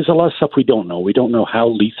there's a lot of stuff we don't know. We don't know how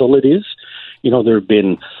lethal it is. You know, there have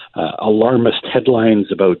been alarmist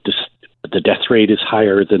headlines about the death rate is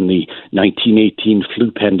higher than the 1918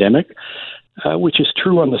 flu pandemic, which is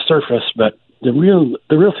true on the surface, but the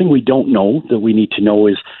real thing we don't know that we need to know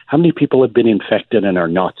is how many people have been infected and are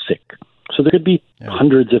not sick. So there could be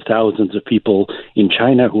hundreds of thousands of people in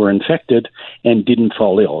China who are infected and didn't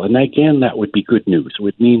fall ill. And again, that would be good news. It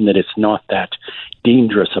would mean that it's not that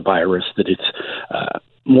dangerous a virus, that it's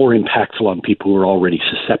more impactful on people who are already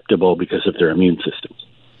susceptible because of their immune systems.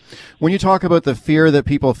 When you talk about the fear that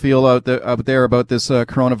people feel out there about this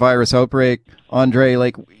coronavirus outbreak,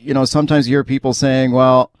 Andre, sometimes you hear people saying,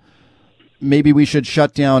 well, maybe we should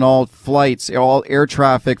shut down all flights, all air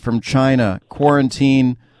traffic from China,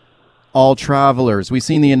 quarantine all travelers. We've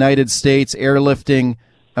seen the United States airlifting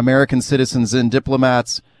American citizens and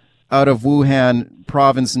diplomats out of Wuhan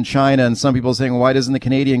province in China, and some people saying, why doesn't the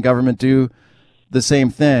Canadian government do the same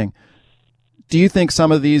thing? Do you think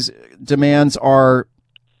some of these demands are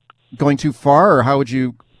going too far, or how would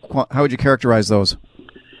you characterize those?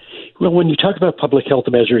 Well, when you talk about public health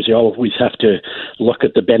measures, you always have to look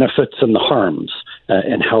at the benefits and the harms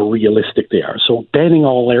and how realistic they are. So banning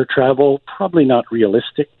all air travel, probably not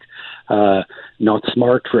realistic, not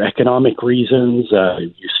smart for economic reasons.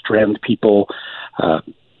 You strand people.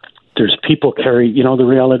 There's people the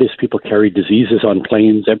reality is people carry diseases on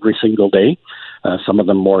planes every single day. Some of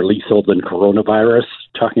them more lethal than coronavirus,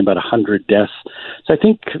 talking about 100 deaths. So I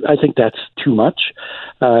think that's too much.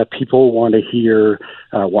 People want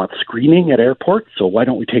screening at airports, so why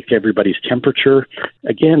don't we take everybody's temperature?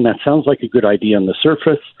 Again, that sounds like a good idea on the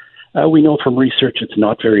surface. We know from research it's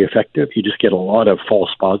not very effective. You just get a lot of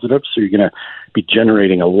false positives, so you're going to be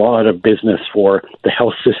generating a lot of business for the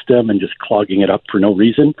health system and just clogging it up for no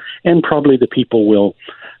reason. And probably the people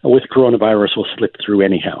with coronavirus will slip through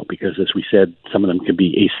anyhow, because, as we said, some of them can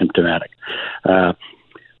be asymptomatic.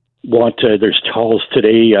 There's calls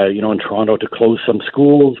today, in Toronto to close some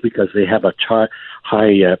schools because they have a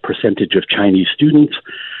high percentage of Chinese students.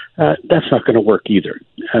 That's not going to work either.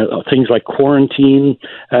 Things like quarantine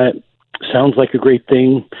sounds like a great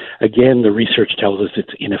thing. Again, the research tells us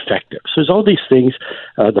it's ineffective. So there's all these things.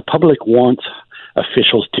 The public wants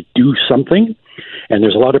officials to do something, and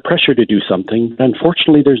there's a lot of pressure to do something.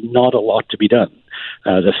 Unfortunately, there's not a lot to be done.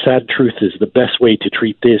 The sad truth is the best way to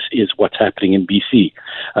treat this is what's happening in BC.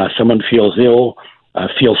 Someone feels ill,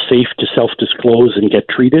 feels safe to self-disclose and get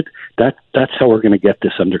treated. That's how we're going to get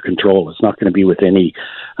this under control. It's not going to be with any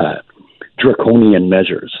draconian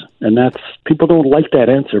measures. And people don't like that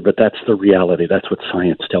answer, but that's the reality. That's what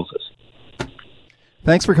science tells us.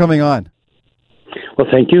 Thanks for coming on. Well,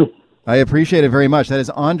 thank you. I appreciate it very much. That is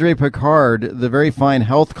Andre Picard, the very fine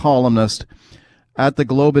health columnist at the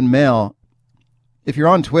Globe and Mail. if you're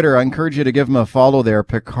on Twitter, I encourage you to give him a follow there,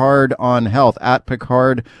 Picard on Health, at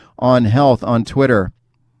Picard on Health on Twitter.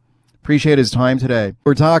 Appreciate his time today.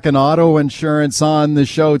 We're talking auto insurance on the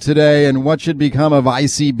show today and what should become of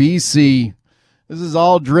ICBC. This is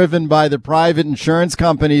all driven by the private insurance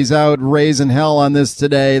companies out raising hell on this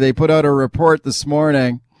today. They put out a report this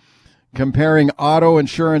morning comparing auto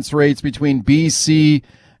insurance rates between BC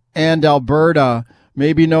and Alberta.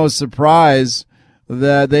 Maybe no surprise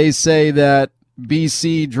that they say that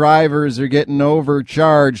BC drivers are getting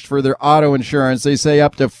overcharged for their auto insurance. They say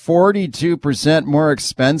up to 42% more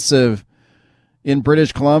expensive in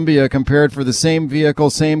British Columbia compared for the same vehicle,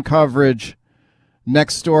 same coverage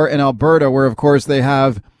next door in Alberta, where, of course, they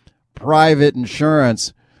have private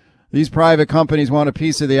insurance. These private companies want a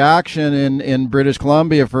piece of the action in British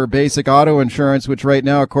Columbia for basic auto insurance, which right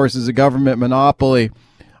now, of course, is a government monopoly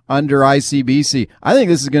under ICBC. I think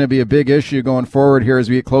this is going to be a big issue going forward here as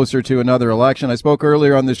we get closer to another election. I spoke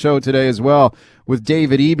earlier on the show today as well with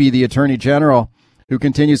David Eby, the Attorney General, who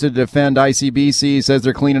continues to defend ICBC, says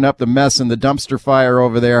they're cleaning up the mess and the dumpster fire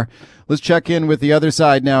over there. Let's check in with the other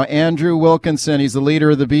side now. Andrew Wilkinson, he's the leader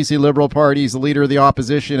of the BC Liberal Party. He's the leader of the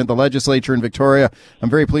opposition at the legislature in Victoria. I'm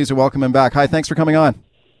very pleased to welcome him back. Hi, thanks for coming on.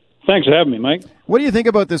 Thanks for having me, Mike. What do you think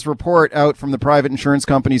about this report out from the private insurance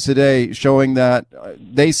companies today showing that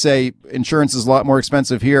they say insurance is a lot more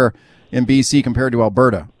expensive here in BC compared to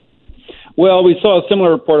Alberta? Well, we saw a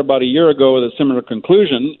similar report about a year ago with a similar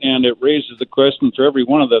conclusion, and it raises the question for every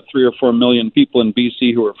one of the 3 or 4 million people in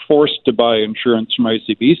BC who are forced to buy insurance from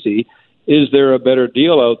ICBC, is there a better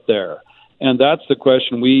deal out there? And that's the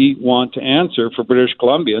question we want to answer for British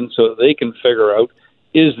Columbians so that they can figure out,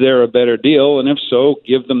 is there a better deal? And if so,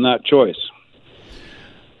 give them that choice.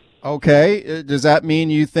 Okay. Does that mean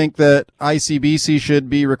you think that ICBC should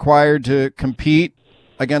be required to compete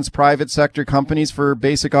against private sector companies for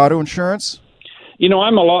basic auto insurance? You know,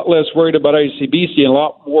 I'm a lot less worried about ICBC and a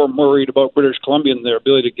lot more worried about British Columbia and their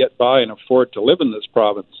ability to get by and afford to live in this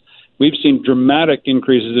province. We've seen dramatic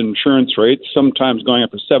increases in insurance rates, sometimes going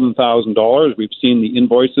up to $7,000. We've seen the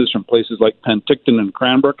invoices from places like Penticton and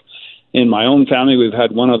Cranbrook. In my own family, we've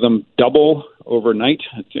had one of them double overnight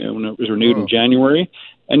when it was renewed in January.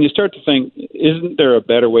 And you start to think, isn't there a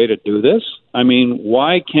better way to do this? I mean,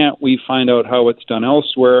 why can't we find out how it's done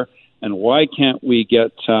elsewhere? And why can't we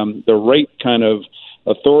get the right kind of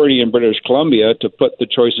authority in British Columbia to put the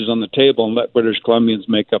choices on the table and let British Columbians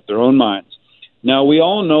make up their own minds? Now, we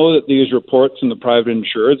all know that these reports from the private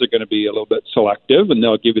insurers are going to be a little bit selective, and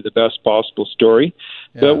they'll give you the best possible story.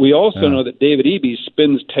 Yeah, but we also know that David Eby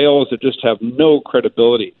spins tales that just have no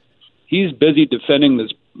credibility. He's busy defending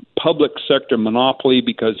this public sector monopoly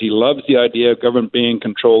because he loves the idea of government being in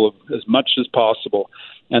control of as much as possible.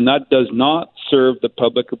 And that does not serve the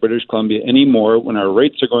public of British Columbia anymore when our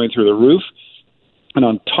rates are going through the roof. And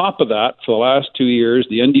on top of that, for the last 2 years,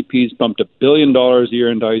 the NDP's bumped $1 billion a year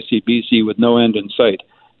into ICBC with no end in sight.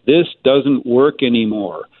 This doesn't work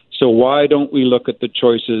anymore. So why don't we look at the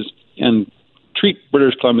choices and treat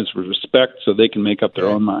British Columbians with respect so they can make up their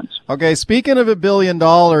own minds? Okay, speaking of $1 billion,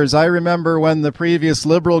 I remember when the previous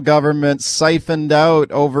Liberal government siphoned out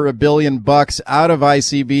over $1 billion out of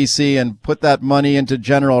ICBC and put that money into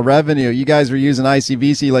general revenue. You guys were using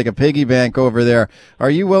ICBC like a piggy bank over there. Are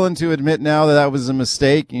you willing to admit now that that was a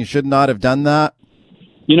mistake and you should not have done that?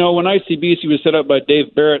 You know, when ICBC was set up by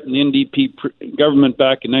Dave Barrett and the NDP government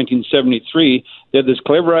back in 1973, they had this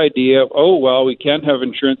clever idea of, we can't have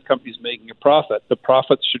insurance companies making a profit. The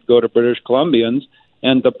profits should go to British Columbians,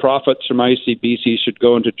 and the profits from ICBC should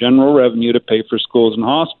go into general revenue to pay for schools and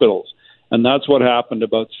hospitals. And that's what happened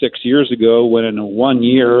about 6 years ago when in 1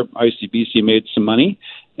 year ICBC made some money,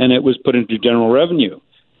 and it was put into general revenue.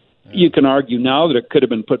 You can argue now that it could have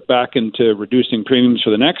been put back into reducing premiums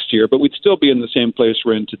for the next year, but we'd still be in the same place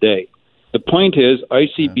we're in today. The point is,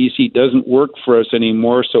 ICBC doesn't work for us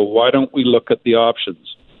anymore, so why don't we look at the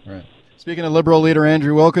options? Right. Speaking of Liberal leader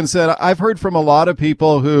Andrew Wilkinson, I've heard from a lot of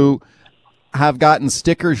people who have gotten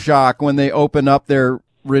sticker shock when they open up their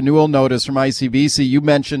renewal notice from ICBC. You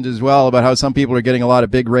mentioned as well about how some people are getting a lot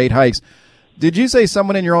of big rate hikes. Did you say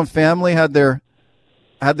someone in your own family had their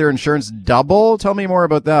insurance double? Tell me more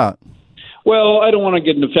about that. Well, I don't want to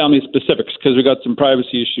get into family specifics because we got some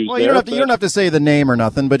privacy issues there. You don't have to say the name or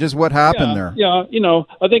nothing, but just what happened there. Yeah, you know,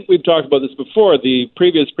 I think we've talked about this before. The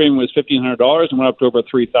previous premium was $1,500 and went up to over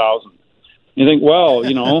 $3,000. You think, well,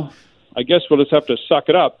 you know, I guess we'll just have to suck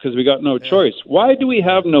it up because we got no choice. Why do we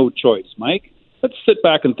have no choice, Mike? Let's sit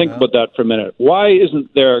back and think about that for a minute. Why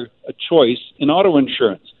isn't there a choice in auto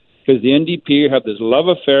insurance? Because the NDP have this love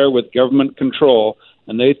affair with government control,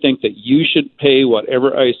 and they think that you should pay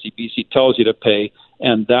whatever ICBC tells you to pay,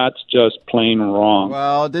 and that's just plain wrong.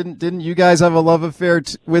 Well, didn't you guys have a love affair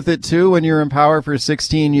with it too when you were in power for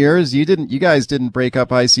 16 years? You guys didn't break up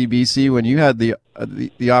ICBC when you had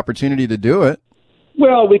the opportunity to do it.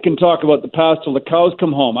 Well, we can talk about the past till the cows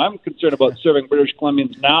come home. I'm concerned about serving British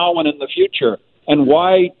Columbians now and in the future. And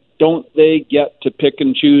why don't they get to pick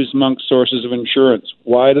and choose amongst sources of insurance?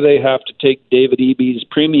 Why do they have to take David Eby's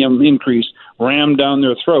premium increase rammed down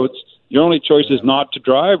their throats? Your only choice is not to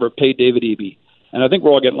drive or pay David Eby. And I think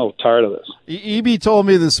we're all getting a little tired of this. Eby told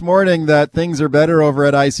me this morning that things are better over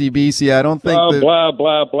at ICBC. I don't think blah,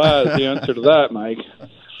 blah, blah is the answer to that, Mike.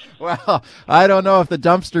 Well, I don't know if the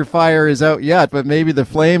dumpster fire is out yet, but maybe the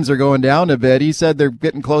flames are going down a bit. He said they're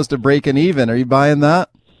getting close to breaking even. Are you buying that?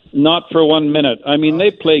 Not for 1 minute. I mean,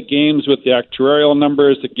 they play games with the actuarial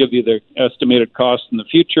numbers that give you the estimated cost in the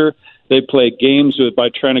future. They play games by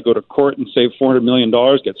trying to go to court and save $400 million,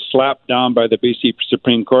 get slapped down by the BC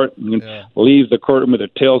Supreme Court, and leave the courtroom with their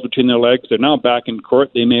tails between their legs. They're now back in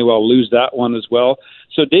court. They may well lose that one as well.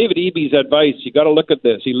 So David Eby's advice, you got to look at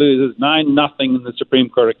this. He loses 9-0 in the Supreme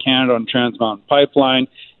Court of Canada on Trans Mountain Pipeline.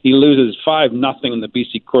 He loses 5-0 in the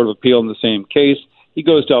BC Court of Appeal in the same case. He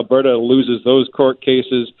goes to Alberta, loses those court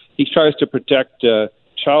cases. He tries to protect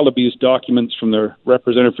child abuse documents from their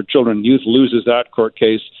representative for children and youth, loses that court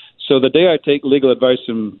case. So the day I take legal advice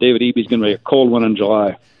from David Eby is going to be a cold one in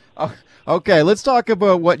July. Okay, let's talk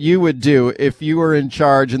about what you would do if you were in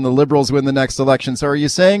charge and the Liberals win the next election. So are you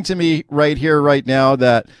saying to me right here, right now,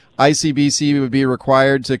 that ICBC would be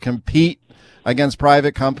required to compete against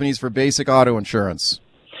private companies for basic auto insurance?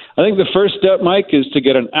 I think the first step, Mike, is to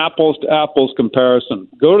get an apples-to-apples comparison.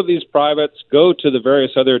 Go to these privates, go to the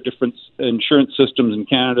various other different insurance systems in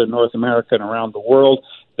Canada, North America, and around the world.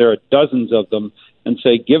 There are dozens of them. And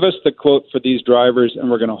say, give us the quote for these drivers,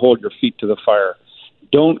 and we're going to hold your feet to the fire.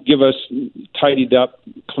 Don't give us tidied up,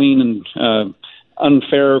 clean, and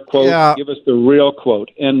unfair quote. Yeah. Give us the real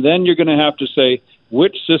quote. And then you're going to have to say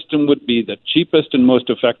which system would be the cheapest and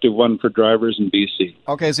most effective one for drivers in BC.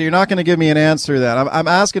 Okay, so you're not going to give me an answer then. I'm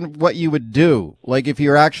asking what you would do, like if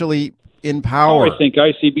you're actually in power. I think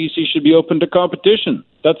ICBC should be open to competition.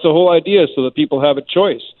 That's the whole idea, so that people have a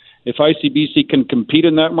choice. If ICBC can compete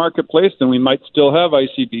in that marketplace, then we might still have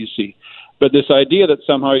ICBC. But this idea that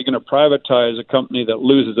somehow you're going to privatize a company that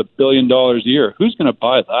loses $1 billion a year, who's going to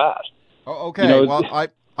buy that? Oh, okay. Well,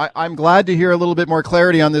 I'm glad to hear a little bit more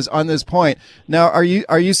clarity on this point. Now, are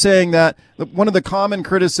you saying that one of the common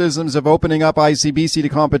criticisms of opening up ICBC to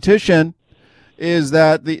competition is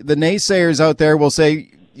that the naysayers out there will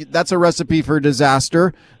say that's a recipe for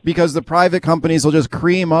disaster because the private companies will just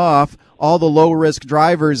cream off all the low-risk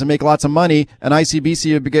drivers and make lots of money, and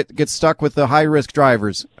ICBC would get stuck with the high-risk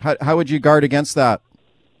drivers. How would you guard against that?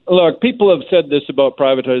 Look, people have said this about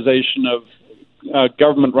privatization of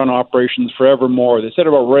government-run operations forevermore. They said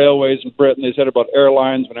about railways in Britain. They said about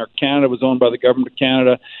airlines when Air Canada was owned by the government of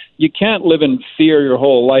Canada. You can't live in fear your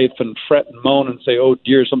whole life and fret and moan and say, oh,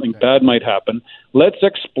 dear, something bad might happen. Let's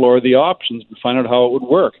explore the options and find out how it would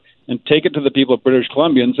work and take it to the people of British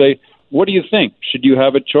Columbia and say, what do you think? Should you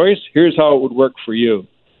have a choice? Here's how it would work for you.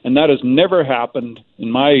 And that has never happened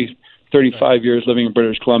in my 35 years living in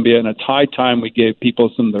British Columbia, and it's high time we gave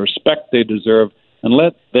people some of the respect they deserve and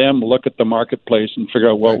let them look at the marketplace and figure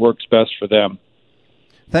out what works best for them.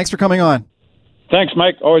 Thanks for coming on. Thanks,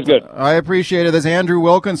 Mike. Always good. I appreciate it. There's Andrew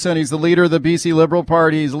Wilkinson. He's the leader of the BC Liberal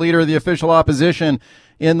Party. He's the leader of the official opposition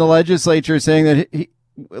in the legislature, saying that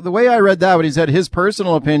the way I read that, what he said, his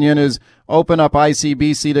personal opinion is open up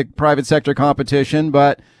ICBC to private sector competition,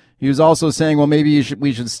 but he was also saying, well, maybe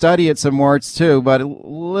we should study it some more too, but a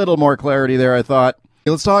little more clarity there, I thought.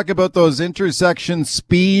 Let's talk about those intersection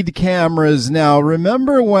speed cameras now.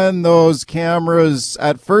 Remember when those cameras,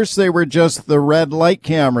 at first they were just the red light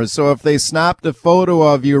cameras, so if they snapped a photo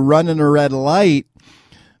of you running a red light,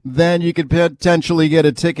 then you could potentially get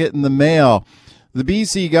a ticket in the mail. The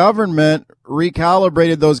BC government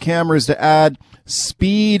recalibrated those cameras to add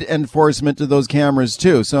speed enforcement to those cameras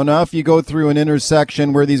too. So now if you go through an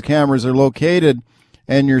intersection where these cameras are located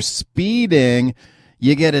and you're speeding,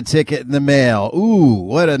 you get a ticket in the mail. Ooh,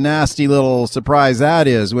 what a nasty little surprise that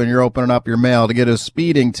is when you're opening up your mail to get a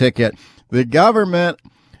speeding ticket. The government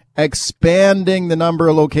expanding the number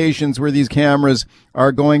of locations where these cameras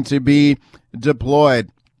are going to be deployed.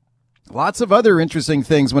 Lots of other interesting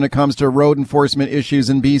things when it comes to road enforcement issues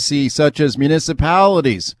in BC, such as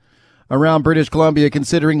municipalities around British Columbia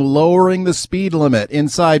considering lowering the speed limit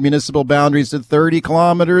inside municipal boundaries to 30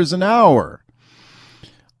 kilometers an hour.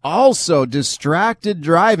 Also, distracted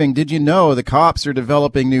driving. Did you know the cops are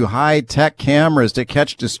developing new high-tech cameras to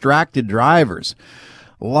catch distracted drivers?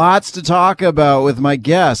 Lots to talk about with my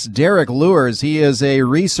guest, Derek Luers. He is a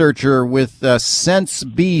researcher with Sense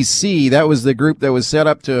BC. That was the group that was set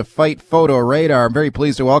up to fight photo radar. I'm very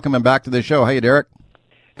pleased to welcome him back to the show. Hey, Derek.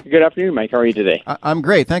 Good afternoon, Mike. How are you today? I'm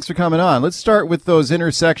great. Thanks for coming on. Let's start with those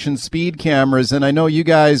intersection speed cameras. And I know you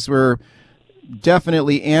guys were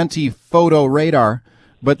definitely anti-photo radar,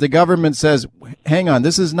 but the government says, hang on,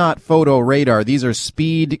 this is not photo radar. These are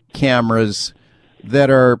speed cameras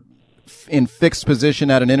that are in fixed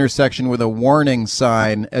position at an intersection with a warning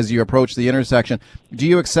sign as you approach the intersection. Do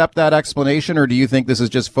you accept that explanation, or do you think this is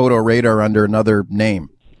just photo radar under another name?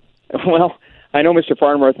 Well, I know Mr.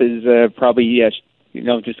 Farnworth is probably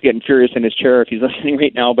just getting furious in his chair if he's listening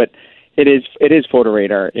right now, but it is photo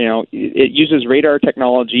radar. It uses radar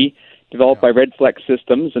technology developed by Redflex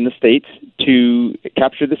Systems in the States to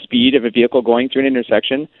capture the speed of a vehicle going through an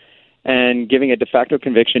intersection and giving a de facto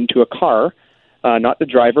conviction to a car, not the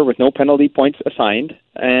driver, with no penalty points assigned,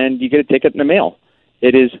 and you get a ticket in the mail.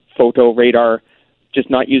 It is photo radar, just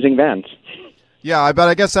not using vans. Yeah, but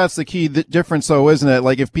I guess that's the key difference, though, isn't it?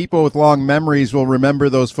 Like, if people with long memories will remember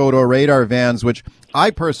those photo radar vans, which I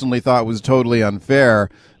personally thought was totally unfair.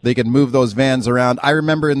 They could move those vans around. I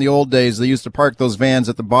remember in the old days, they used to park those vans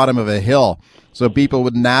at the bottom of a hill, so people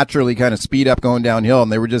would naturally kind of speed up going downhill,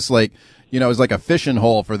 and they were just like, it was like a fishing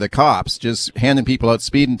hole for the cops, just handing people out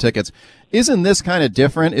speeding tickets. Isn't this kind of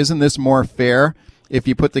different? Isn't this more fair if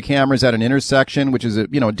you put the cameras at an intersection, which is a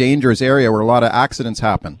dangerous area where a lot of accidents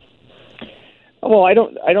happen? Well, I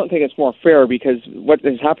don't think it's more fair, because what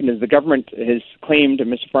has happened is the government has claimed, and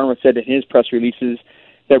Mr. Farnworth said in his press releases,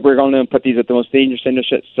 that we're going to put these at the most dangerous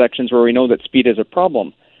intersections where we know that speed is a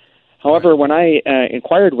problem. However, when I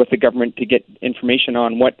inquired with the government to get information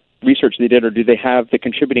on what research they did, or do they have the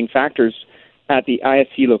contributing factors at the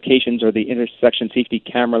ISC locations or the intersection safety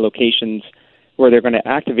camera locations where they're going to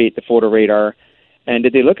activate the photo radar, and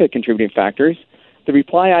did they look at contributing factors, the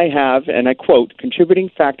reply I have, and I quote, "Contributing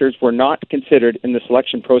factors were not considered in the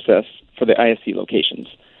selection process for the ISC locations."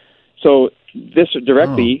 So this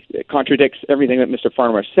directly contradicts everything that Mr.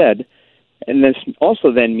 Farnworth said, and this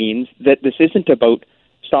also then means that this isn't about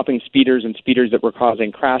stopping speeders and speeders that were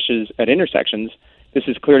causing crashes at intersections. This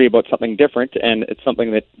is clearly about something different, and it's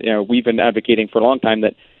something that we've been advocating for a long time,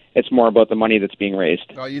 that it's more about the money that's being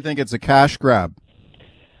raised. Oh, you think it's a cash grab?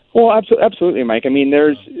 Well, absolutely, Mike. I mean,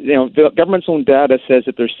 there's, the government's own data says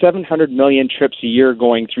that there's 700 million trips a year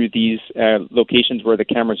going through these locations where the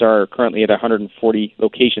cameras are currently at 140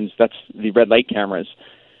 locations. That's the red light cameras.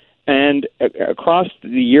 And across the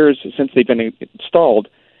years since they've been installed,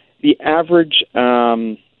 the average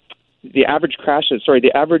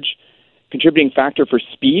contributing factor for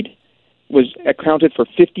speed was accounted for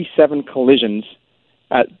 57 collisions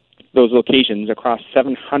at those locations across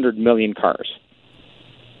 700 million cars.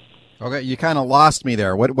 Okay, you kind of lost me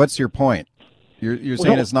there. What's your point? You're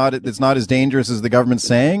saying it's not as dangerous as the government's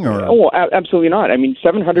saying, or? Oh, absolutely not. I mean,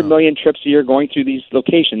 700 million trips a year going through these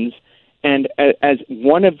locations, and as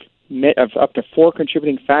one of up to 4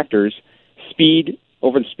 contributing factors, speed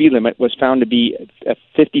over the speed limit was found to be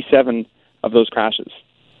 57 of those crashes.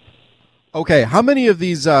 Okay, how many of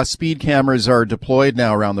these speed cameras are deployed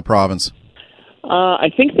now around the province? I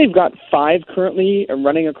think they've got 5 currently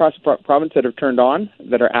running across the province that are turned on,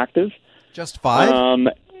 that are active. Just 5?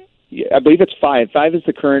 I believe it's 5. 5 is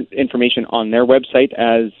the current information on their website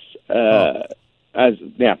it's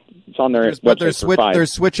on their website. But they're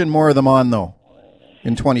switching more of them on, though,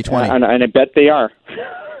 in 2020. And I bet they are.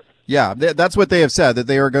 Yeah, that's what they have said, that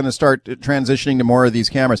they are going to start transitioning to more of these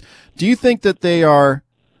cameras. Do you think that they are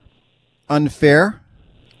unfair?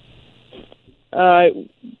 Yeah,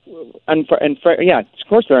 of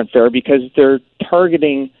course they're unfair, because they're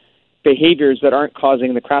targeting behaviors that aren't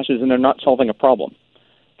causing the crashes, and they're not solving a problem.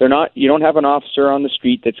 You don't have an officer on the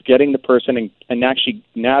street that's getting the person and actually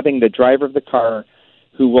nabbing the driver of the car,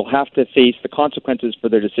 who will have to face the consequences for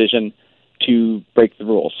their decision to break the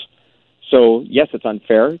rules. So yes, it's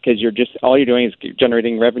unfair, because all you're doing is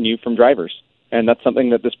generating revenue from drivers, and that's something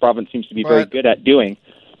that this province seems to be very good at doing.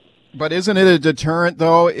 But isn't it a deterrent,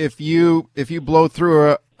 though, if you blow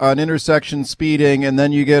through an intersection speeding and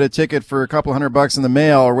then you get a ticket for a couple $100 in the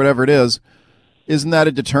mail or whatever it is? Isn't that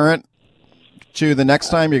a deterrent to the next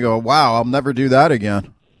time you go, wow, I'll never do that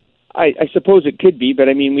again? I suppose it could be, but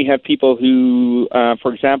I mean, we have people who,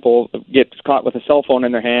 for example, get caught with a cell phone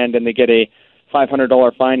in their hand and they get a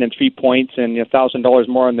 $500 fine and 3 points and $1,000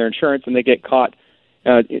 more on their insurance, and they get caught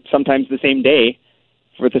sometimes the same day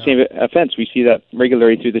for the same offense. We see that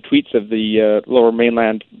regularly through the tweets of the Lower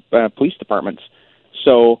Mainland police departments.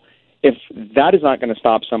 So if that is not going to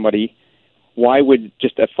stop somebody, why would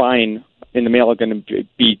just a fine in the mail going to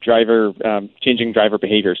be changing driver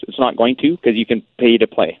behaviors. It's not going to, because you can pay to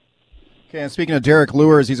play. Okay, and speaking of Derek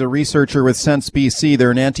Lewers, he's a researcher with Sense BC.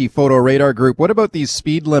 They're an anti-photo radar group. What about these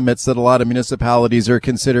speed limits that a lot of municipalities are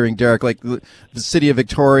considering, Derek, like the city of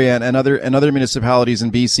Victoria and other municipalities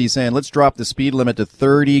in BC saying, let's drop the speed limit to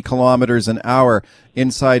 30 kilometers an hour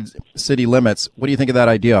inside city limits. What do you think of that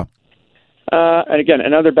idea? And again,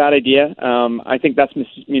 another bad idea. I think that's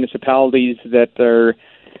municipalities that are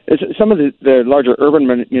some of the larger urban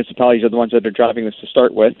municipalities are the ones that are driving this to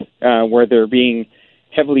start with, where they're being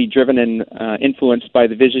heavily driven and influenced by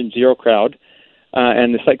the Vision Zero crowd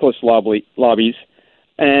and the cyclist lobbies.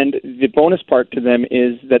 And the bonus part to them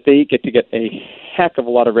is that they get a heck of a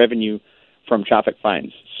lot of revenue from traffic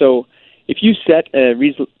fines. So if you set a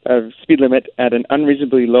speed limit at an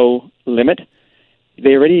unreasonably low limit, they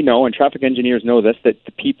already know, and traffic engineers know this, that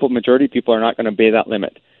the majority of people are not going to obey that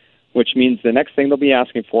limit, which means the next thing they'll be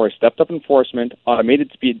asking for is stepped-up enforcement,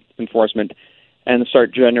 automated speed enforcement, and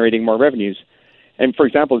start generating more revenues. And, for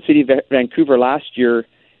example, the city of Vancouver last year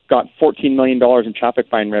got $14 million in traffic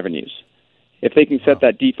fine revenues. If they can set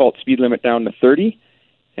that default speed limit down to 30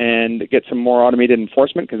 and get some more automated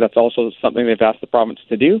enforcement, because that's also something they've asked the province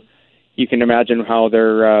to do, you can imagine how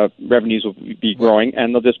their revenues will be growing,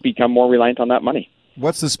 and they'll just become more reliant on that money.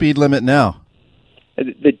 What's the speed limit now?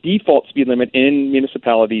 The default speed limit in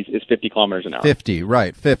municipalities is 50 kilometers an hour. 50,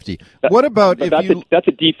 right, 50. What about that's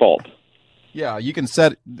a default. Yeah, you can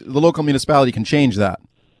set, the local municipality can change that.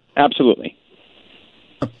 Absolutely.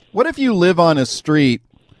 What if you live on a street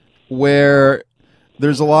where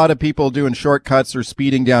there's a lot of people doing shortcuts or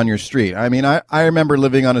speeding down your street? I mean, I remember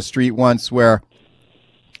living on a street once where,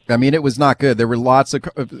 I mean, it was not good. There were lots of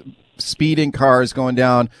speeding cars going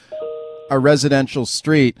down a residential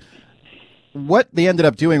street. What they ended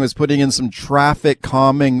up doing was putting in some traffic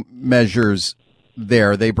calming measures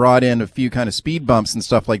there. They brought in a few kind of speed bumps and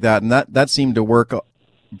stuff like that, and that seemed to work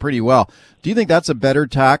pretty well. Do you think that's a better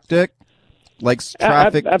tactic, like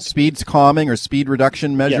traffic speeds calming or speed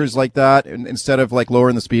reduction measures like that, instead of like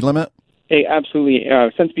lowering the speed limit? Hey, absolutely.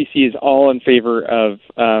 Sense BC is all in favor of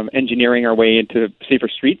engineering our way into safer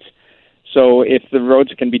streets. So if the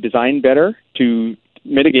roads can be designed better to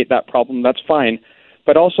mitigate that problem, that's fine.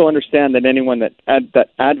 But also understand that anyone that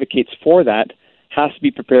advocates for that has to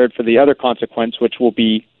be prepared for the other consequence, which will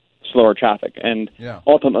be slower traffic. And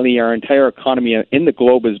ultimately, our entire economy in the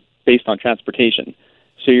globe is based on transportation.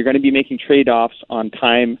 So you're going to be making trade-offs on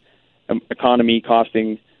time, economy,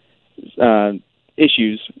 costing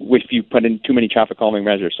issues if you put in too many traffic calming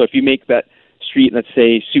measures. So if you make that street, let's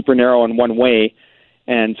say, super narrow in one way,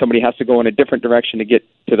 and somebody has to go in a different direction to get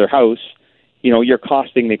to their house, you're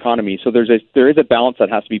costing the economy. So there is a balance that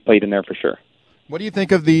has to be played in there for sure. What do you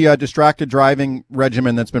think of the distracted driving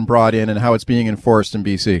regimen that's been brought in and how it's being enforced in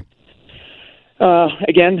BC?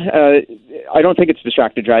 I don't think it's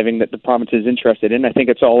distracted driving that the province is interested in. I think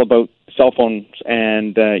it's all about cell phones.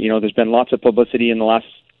 And, there's been lots of publicity in the last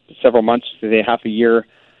several months, say half a year,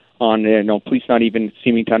 on police not even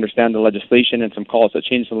seeming to understand the legislation and some calls that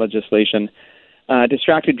change the legislation.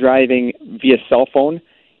 Distracted driving via cell phone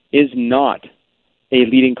is not a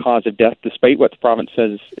leading cause of death, despite what the province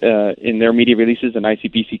says in their media releases and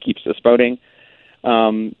ICBC keeps spouting.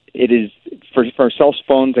 It is, for cell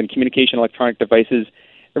phones and communication electronic devices,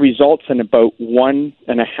 it results in about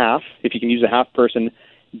 1.5, if you can use a half person,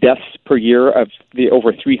 deaths per year of the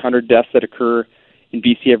over 300 deaths that occur in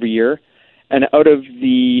BC every year. And out of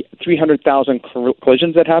the 300,000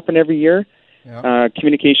 collisions that happen every year,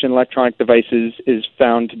 communication electronic devices is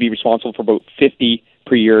found to be responsible for about 50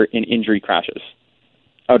 per year in injury crashes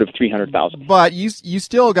out of 300,000. But you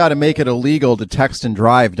still got to make it illegal to text and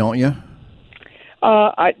drive, don't you?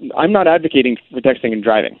 I'm not advocating for texting and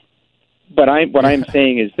driving, but what I'm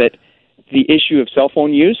saying is that the issue of cell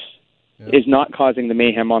phone use is not causing the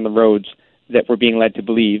mayhem on the roads that we're being led to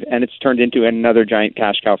believe, and it's turned into another giant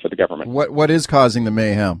cash cow for the government. What is causing the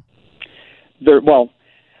mayhem?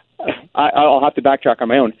 I'll have to backtrack on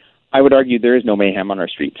my own. I would argue there is no mayhem on our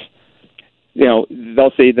streets.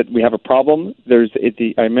 They'll say that we have a problem.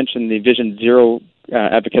 I mentioned the Vision Zero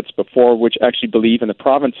advocates before, which actually believe in the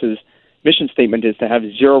province's mission statement is to have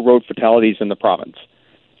zero road fatalities in the province.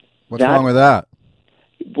 What's wrong with that?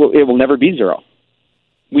 Well, it will never be zero.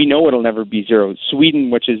 We know it'll never be zero.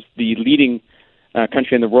 Sweden, which is the leading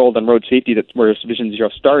country in the world on road safety, where Vision Zero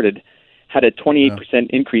started, had a 28%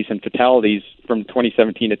 increase in fatalities from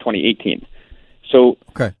 2017 to 2018. So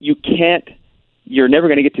you're never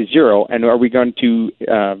going to get to zero. And are we going to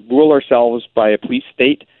rule ourselves by a police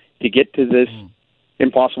state to get to this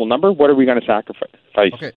impossible number. What are we going to sacrifice?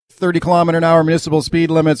 Okay, 30-kilometer-an-hour municipal speed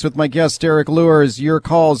limits with my guest, Eric Lures. Your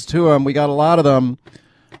calls to him. We got a lot of them.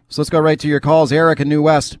 So let's go right to your calls. Eric in New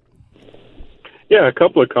West. Yeah, a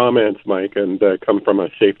couple of comments, Mike, and come from a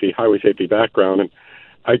highway safety background. And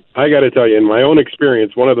I got to tell you, in my own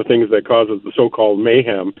experience, one of the things that causes the so-called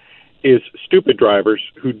mayhem is stupid drivers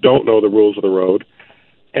who don't know the rules of the road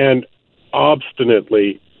and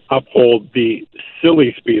obstinately uphold the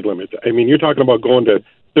silly speed limits. I mean, you're talking about going to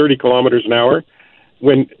 30 kilometers an hour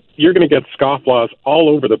when you're going to get scofflaws all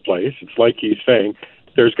over the place. It's like he's saying,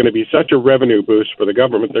 there's going to be such a revenue boost for the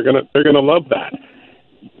government. They're going to love that.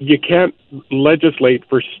 You can't legislate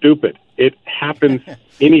for stupid. It happens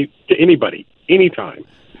to anybody, anytime.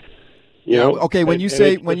 You know. Okay. When you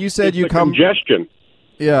said you come congestion.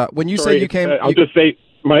 Yeah. When you said you came, I'll just say,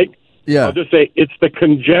 Mike. Yeah. I'll just say it's the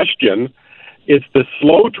congestion, it's the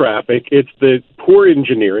slow traffic, it's the poor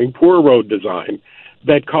engineering, poor road design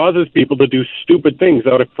that causes people to do stupid things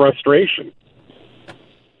out of frustration,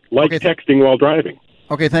 like texting while driving.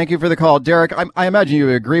 Okay, thank you for the call, Derek. I imagine you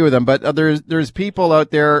agree with him, but there's people out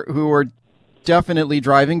there who are definitely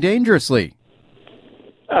driving dangerously.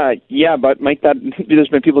 Yeah, but Mike, there's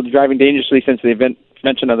been people driving dangerously since the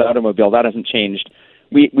invention of the automobile. That hasn't changed.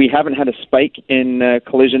 We haven't had a spike in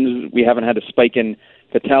collisions. We haven't had a spike in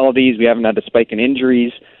fatalities. We haven't had a spike in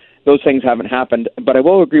injuries. Those things haven't happened. But I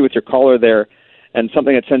will agree with your caller there, and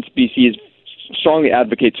something that Sense BC strongly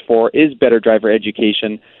advocates for is better driver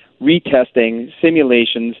education, retesting,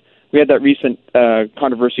 simulations. We had that recent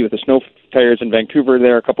controversy with the snow tires in Vancouver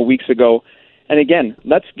there a couple weeks ago. And again,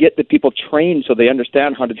 let's get the people trained so they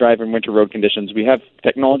understand how to drive in winter road conditions. We have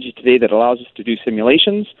technology today that allows us to do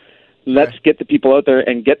simulations. Let's get the people out there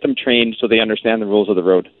and get them trained so they understand the rules of the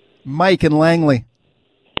road. Mike in Langley.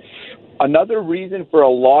 Another reason for a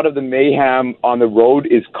lot of the mayhem on the road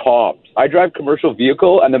is cops. I drive commercial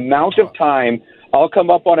vehicle, and the amount of time I'll come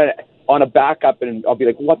up on a backup and I'll be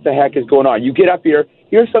like, what the heck is going on? You get up here,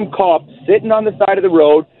 here's some cops sitting on the side of the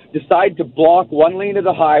road, decide to block one lane of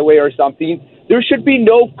the highway or something. There should be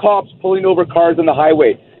no cops pulling over cars on the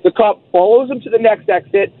highway. The cop follows them to the next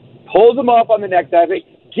exit, pulls them off on the next exit,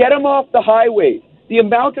 get them off the highway. The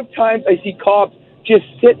amount of times I see cops just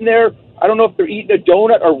sitting there, I don't know if they're eating a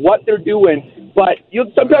donut or what they're doing, but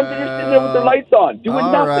sometimes they're just sitting there with their lights on, doing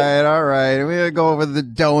nothing. All right. We're going to go over the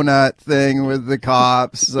donut thing with the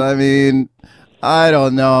cops. I mean, I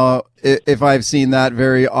don't know if I've seen that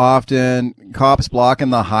very often. Cops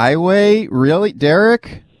blocking the highway? Really,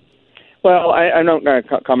 Derek? Well, I'm not going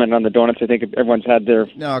to comment on the donuts. I think everyone's had their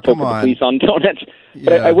poke of the police on donuts.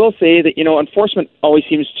 But I will say that, enforcement always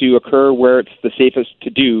seems to occur where it's the safest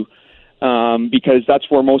to do, because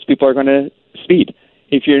that's where most people are going to speed.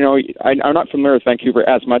 If I'm not familiar with Vancouver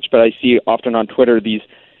as much, but I see often on Twitter these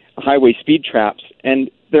highway speed traps, and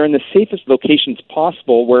they're in the safest locations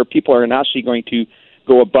possible where people are naturally going to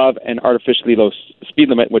go above an artificially low speed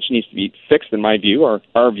limit, which needs to be fixed in my view, or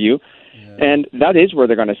our view. And that is where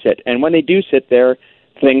they're going to sit. And when they do sit there,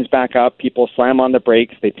 things back up, people slam on the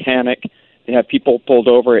brakes, they panic, they have people pulled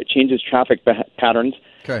over, it changes traffic patterns.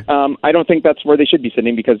 Okay. I don't think that's where they should be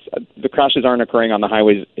sitting because the crashes aren't occurring on the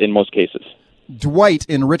highways in most cases. Dwight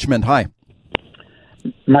in Richmond, hi.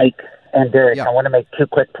 Mike and Derek, I want to make 2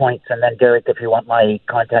 quick points, and then Derek, if you want my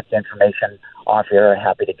contact information off here, I'm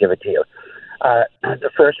happy to give it to you.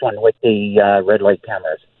 The first one with the red light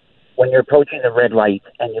cameras. When you're approaching the red light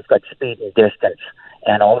and you've got speed and distance,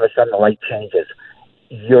 and all of a sudden the light changes,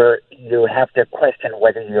 you have to question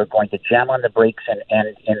whether you're going to jam on the brakes and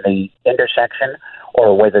in the intersection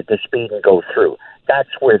or whether to speed and go through. That's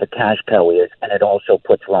where the cash cow is, and it also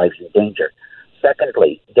puts lives in danger.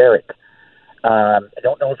 Secondly, Derek, I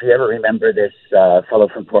don't know if you ever remember this fellow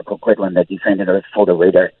from Port Coquitlam that defended a photo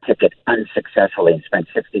radar ticket unsuccessfully and spent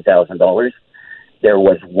 $60,000. There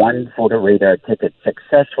was one photo radar ticket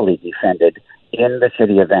successfully defended in the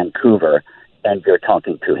city of Vancouver, and you're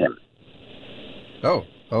talking to him. Oh,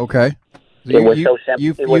 okay. It was so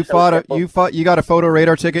simple. You got a photo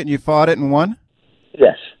radar ticket and you fought it and won?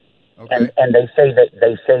 Yes. Okay. And they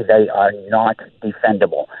say they are not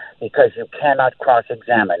defendable because you cannot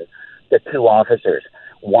cross-examine the 2 officers,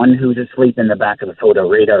 one who's asleep in the back of the photo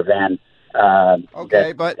radar van.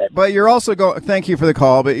 But you're also going. Thank you for the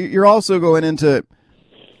call. But you're also going into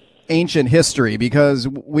ancient history because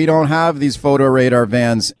we don't have these photo radar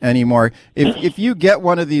vans anymore. If you get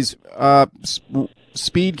one of these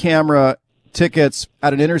speed camera tickets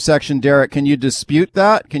at an intersection, Derek, can you dispute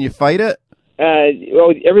that? Can you fight it?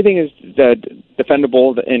 Well, everything is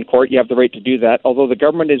defendable in court. You have the right to do that. Although the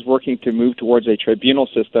government is working to move towards a tribunal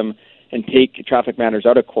system and take traffic matters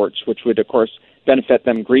out of courts, which would, of course, benefit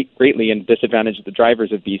them greatly and disadvantage the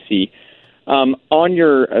drivers of BC. On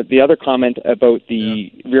your the other comment about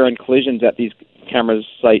the rear-end collisions at these camera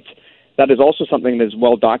sites, that is also something that is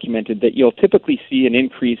well documented, that you'll typically see an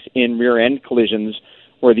increase in rear-end collisions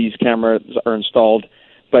where these cameras are installed,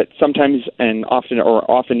 but sometimes and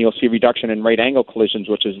often you'll see a reduction in right-angle collisions,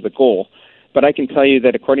 which is the goal. But I can tell you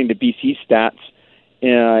that according to BC stats,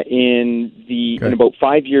 in about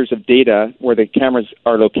 5 years of data where the cameras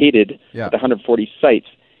are located at 140 sites,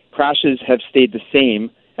 crashes have stayed the same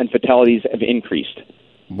and fatalities have increased.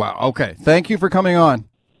 Wow. Okay. Thank you for coming on.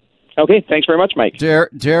 Okay. Thanks very much, Mike.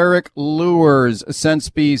 Derek Lewers, Sense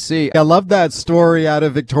BC. I love that story out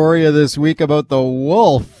of Victoria this week about the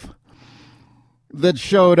wolf that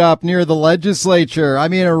showed up near the legislature. I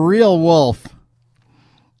mean, a real wolf.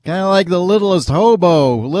 Kind of like the littlest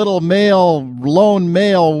hobo, lone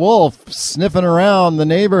male wolf sniffing around the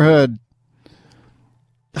neighborhood.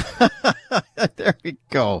 There we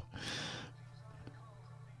go.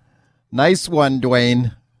 Nice one,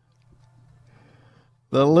 Dwayne.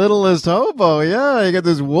 The littlest hobo, yeah. You got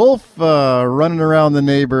this wolf running around the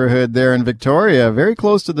neighborhood there in Victoria, very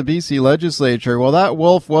close to the BC legislature. Well, that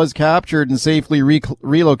wolf was captured and safely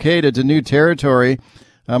relocated to new territory,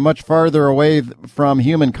 much farther away from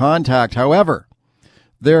human contact. However,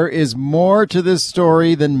 there is more to this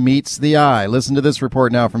story than meets the eye. Listen to this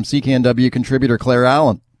report now from CKNW contributor Claire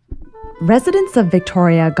Allen. Residents of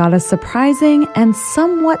Victoria got a surprising and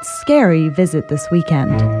somewhat scary visit this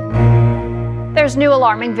weekend. There's new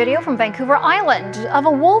alarming video from Vancouver Island of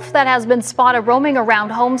a wolf that has been spotted roaming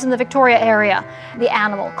around homes in the Victoria area. The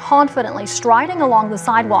animal confidently striding along the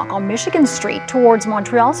sidewalk on Michigan Street towards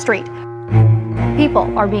Montreal Street.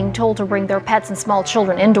 People are being told to bring their pets and small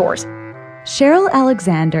children indoors. Cheryl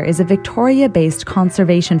Alexander is a Victoria-based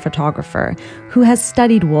conservation photographer who has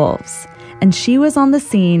studied wolves, and she was on the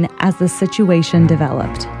scene as the situation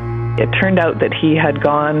developed. It turned out that he had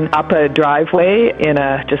gone up a driveway in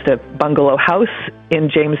just a bungalow house in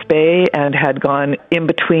James Bay and had gone in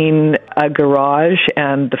between a garage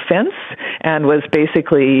and the fence and was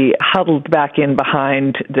basically huddled back in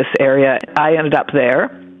behind this area. I ended up there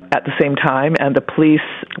at the same time, and the police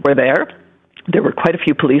were there. There were quite a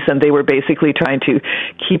few police, and they were basically trying to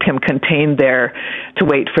keep him contained there to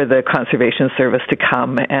wait for the Conservation Service to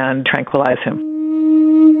come and tranquilize him.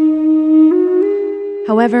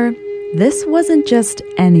 However, this wasn't just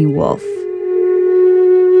any wolf.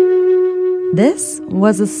 This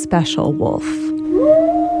was a special wolf.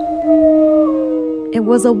 It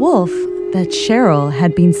was a wolf that Cheryl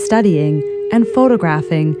had been studying and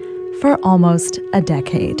photographing for almost a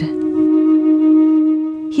decade.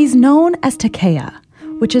 He's known as Takea,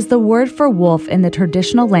 which is the word for wolf in the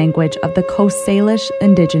traditional language of the Coast Salish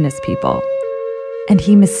indigenous people. And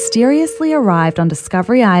he mysteriously arrived on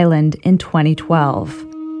Discovery Island in 2012,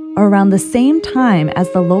 around the same time as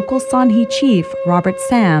the local Songhe chief, Robert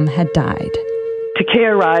Sam, had died.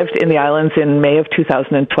 Takea arrived in the islands in May of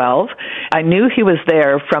 2012. I knew he was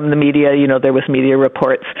there from the media. You know, there was media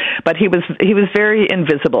reports, but he was very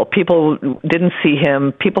invisible. People didn't see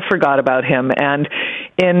him. People forgot about him. And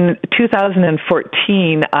in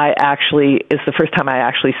 2014, is the first time I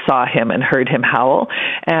actually saw him and heard him howl.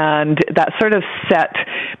 And that sort of set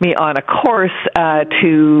me on a course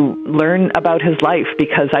to learn about his life,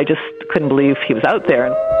 because I just couldn't believe he was out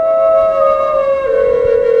there.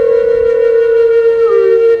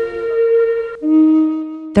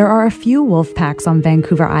 There are a few wolf packs on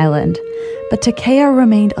Vancouver Island, but Takea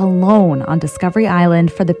remained alone on Discovery Island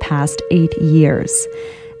for the past 8 years.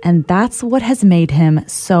 And that's what has made him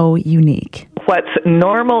so unique. What's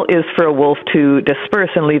normal is for a wolf to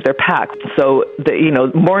disperse and leave their pack. So,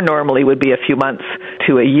 more normally would be a few months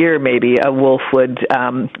to a year maybe, a wolf would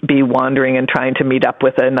be wandering and trying to meet up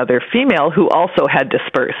with another female who also had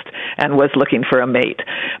dispersed and was looking for a mate.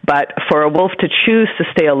 But for a wolf to choose to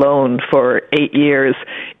stay alone for 8 years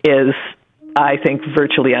is, I think,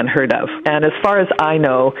 virtually unheard of. And as far as I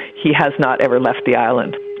know, he has not ever left the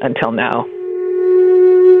island until now.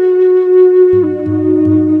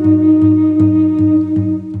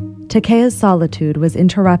 Takea's solitude was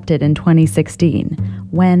interrupted in 2016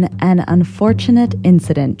 when an unfortunate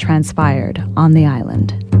incident transpired on the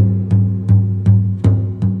island.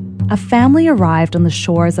 A family arrived on the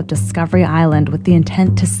shores of Discovery Island with the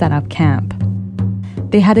intent to set up camp.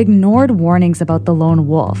 They had ignored warnings about the lone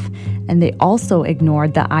wolf, and they also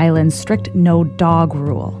ignored the island's strict no-dog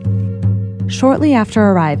rule. Shortly after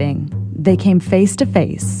arriving, they came face to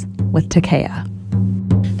face with Takea.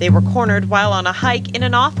 They were cornered while on a hike in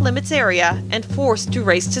an off-limits area and forced to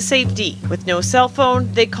race to safety. With no cell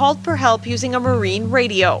phone, they called for help using a marine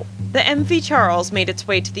radio. The MV Charles made its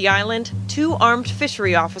way to the island. 2 armed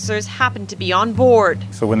fishery officers happened to be on board.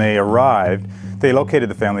 So when they arrived, they located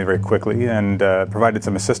the family very quickly and provided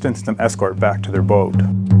some assistance and escort back to their boat.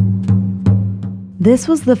 This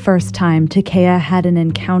was the first time Takea had an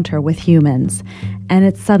encounter with humans, and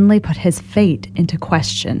it suddenly put his fate into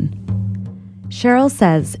question. Cheryl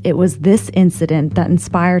says it was this incident that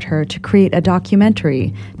inspired her to create a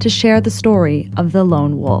documentary to share the story of the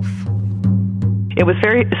lone wolf. It was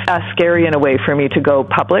very scary in a way for me to go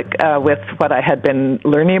public with what I had been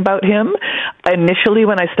learning about him. Initially,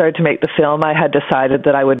 when I started to make the film, I had decided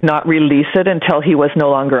that I would not release it until he was no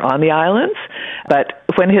longer on the islands. But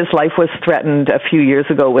when his life was threatened a few years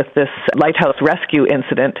ago with this lighthouse rescue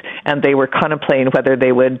incident, and they were contemplating whether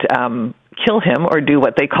they would kill him or do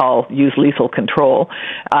what they call use lethal control,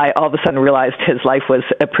 I all of a sudden realized his life was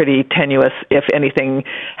pretty tenuous if anything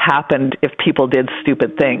happened, if people did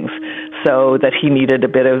stupid things, so that he needed a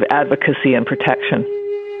bit of advocacy and protection.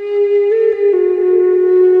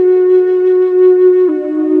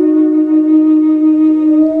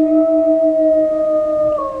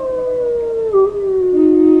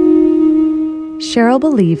 Cheryl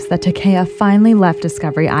believes that Takea finally left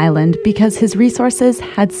Discovery Island because his resources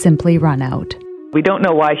had simply run out. We don't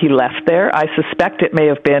know why he left there. I suspect it may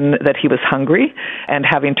have been that he was hungry and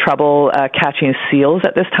having trouble catching seals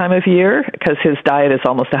at this time of year, because his diet is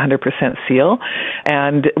almost 100% seal.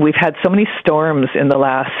 And we've had so many storms in the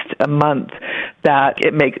last month that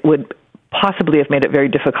it would possibly have made it very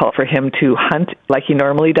difficult for him to hunt like he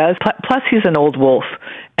normally does. Plus, he's an old wolf,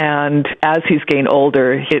 and as he's getting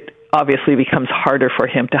older, it obviously becomes harder for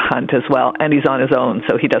him to hunt as well. And he's on his own,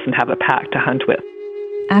 so he doesn't have a pack to hunt with.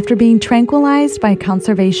 After being tranquilized by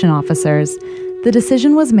conservation officers, the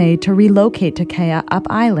decision was made to relocate Takea up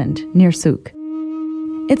island near Souk.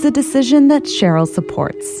 It's a decision that Cheryl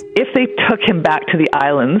supports. If they took him back to the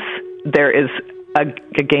islands, there is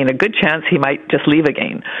again a good chance he might just leave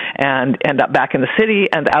again and end up back in the city,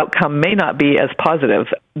 and the outcome may not be as positive.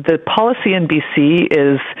 The policy in BC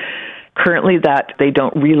is currently that they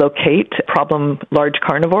don't relocate problem large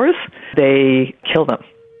carnivores, they kill them.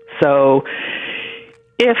 So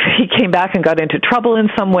if he came back and got into trouble in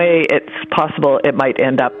some way, it's possible it might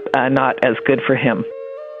end up not as good for him.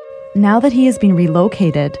 Now that he has been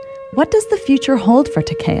relocated, what does the future hold for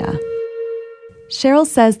Takea? Cheryl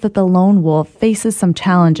says that the lone wolf faces some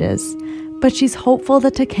challenges, but she's hopeful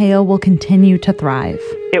that Takea will continue to thrive.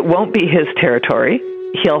 It won't be his territory.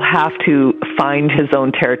 He'll have to find his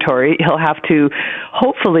own territory. He'll have to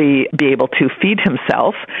hopefully be able to feed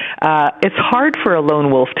himself. It's hard for a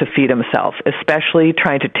lone wolf to feed himself, especially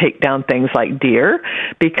trying to take down things like deer,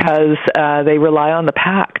 because they rely on the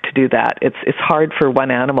pack to do that. It's hard for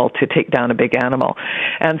one animal to take down a big animal.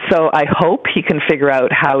 And so I hope he can figure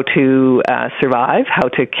out how to survive, how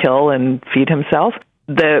to kill and feed himself.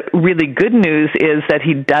 The really good news is that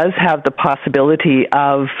he does have the possibility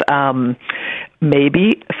of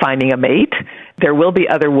maybe finding a mate. There will be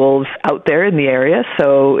other wolves out there in the area,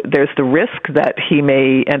 so there's the risk that he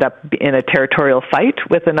may end up in a territorial fight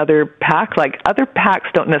with another pack. Like, other packs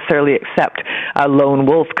don't necessarily accept a lone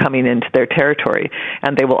wolf coming into their territory,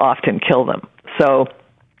 and they will often kill them. So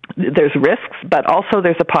there's risks, but also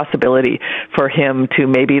there's a possibility for him to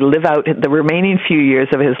maybe live out the remaining few years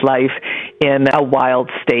of his life in a wild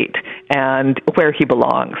state and where he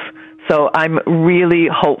belongs. So I'm really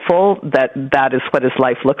hopeful that that is what his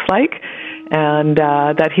life looks like, and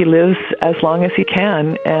that he lives as long as he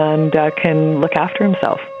can and can look after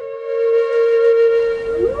himself.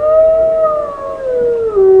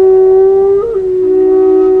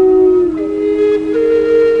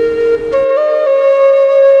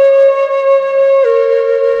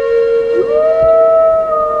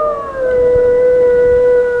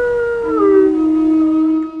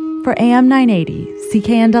 For AM 980,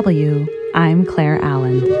 CKNW, I'm Claire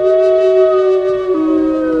Allen.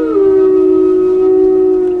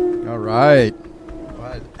 All right.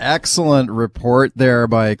 Excellent report there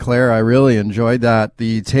by Claire. I really enjoyed that.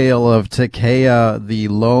 The tale of Takea, the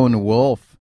lone wolf.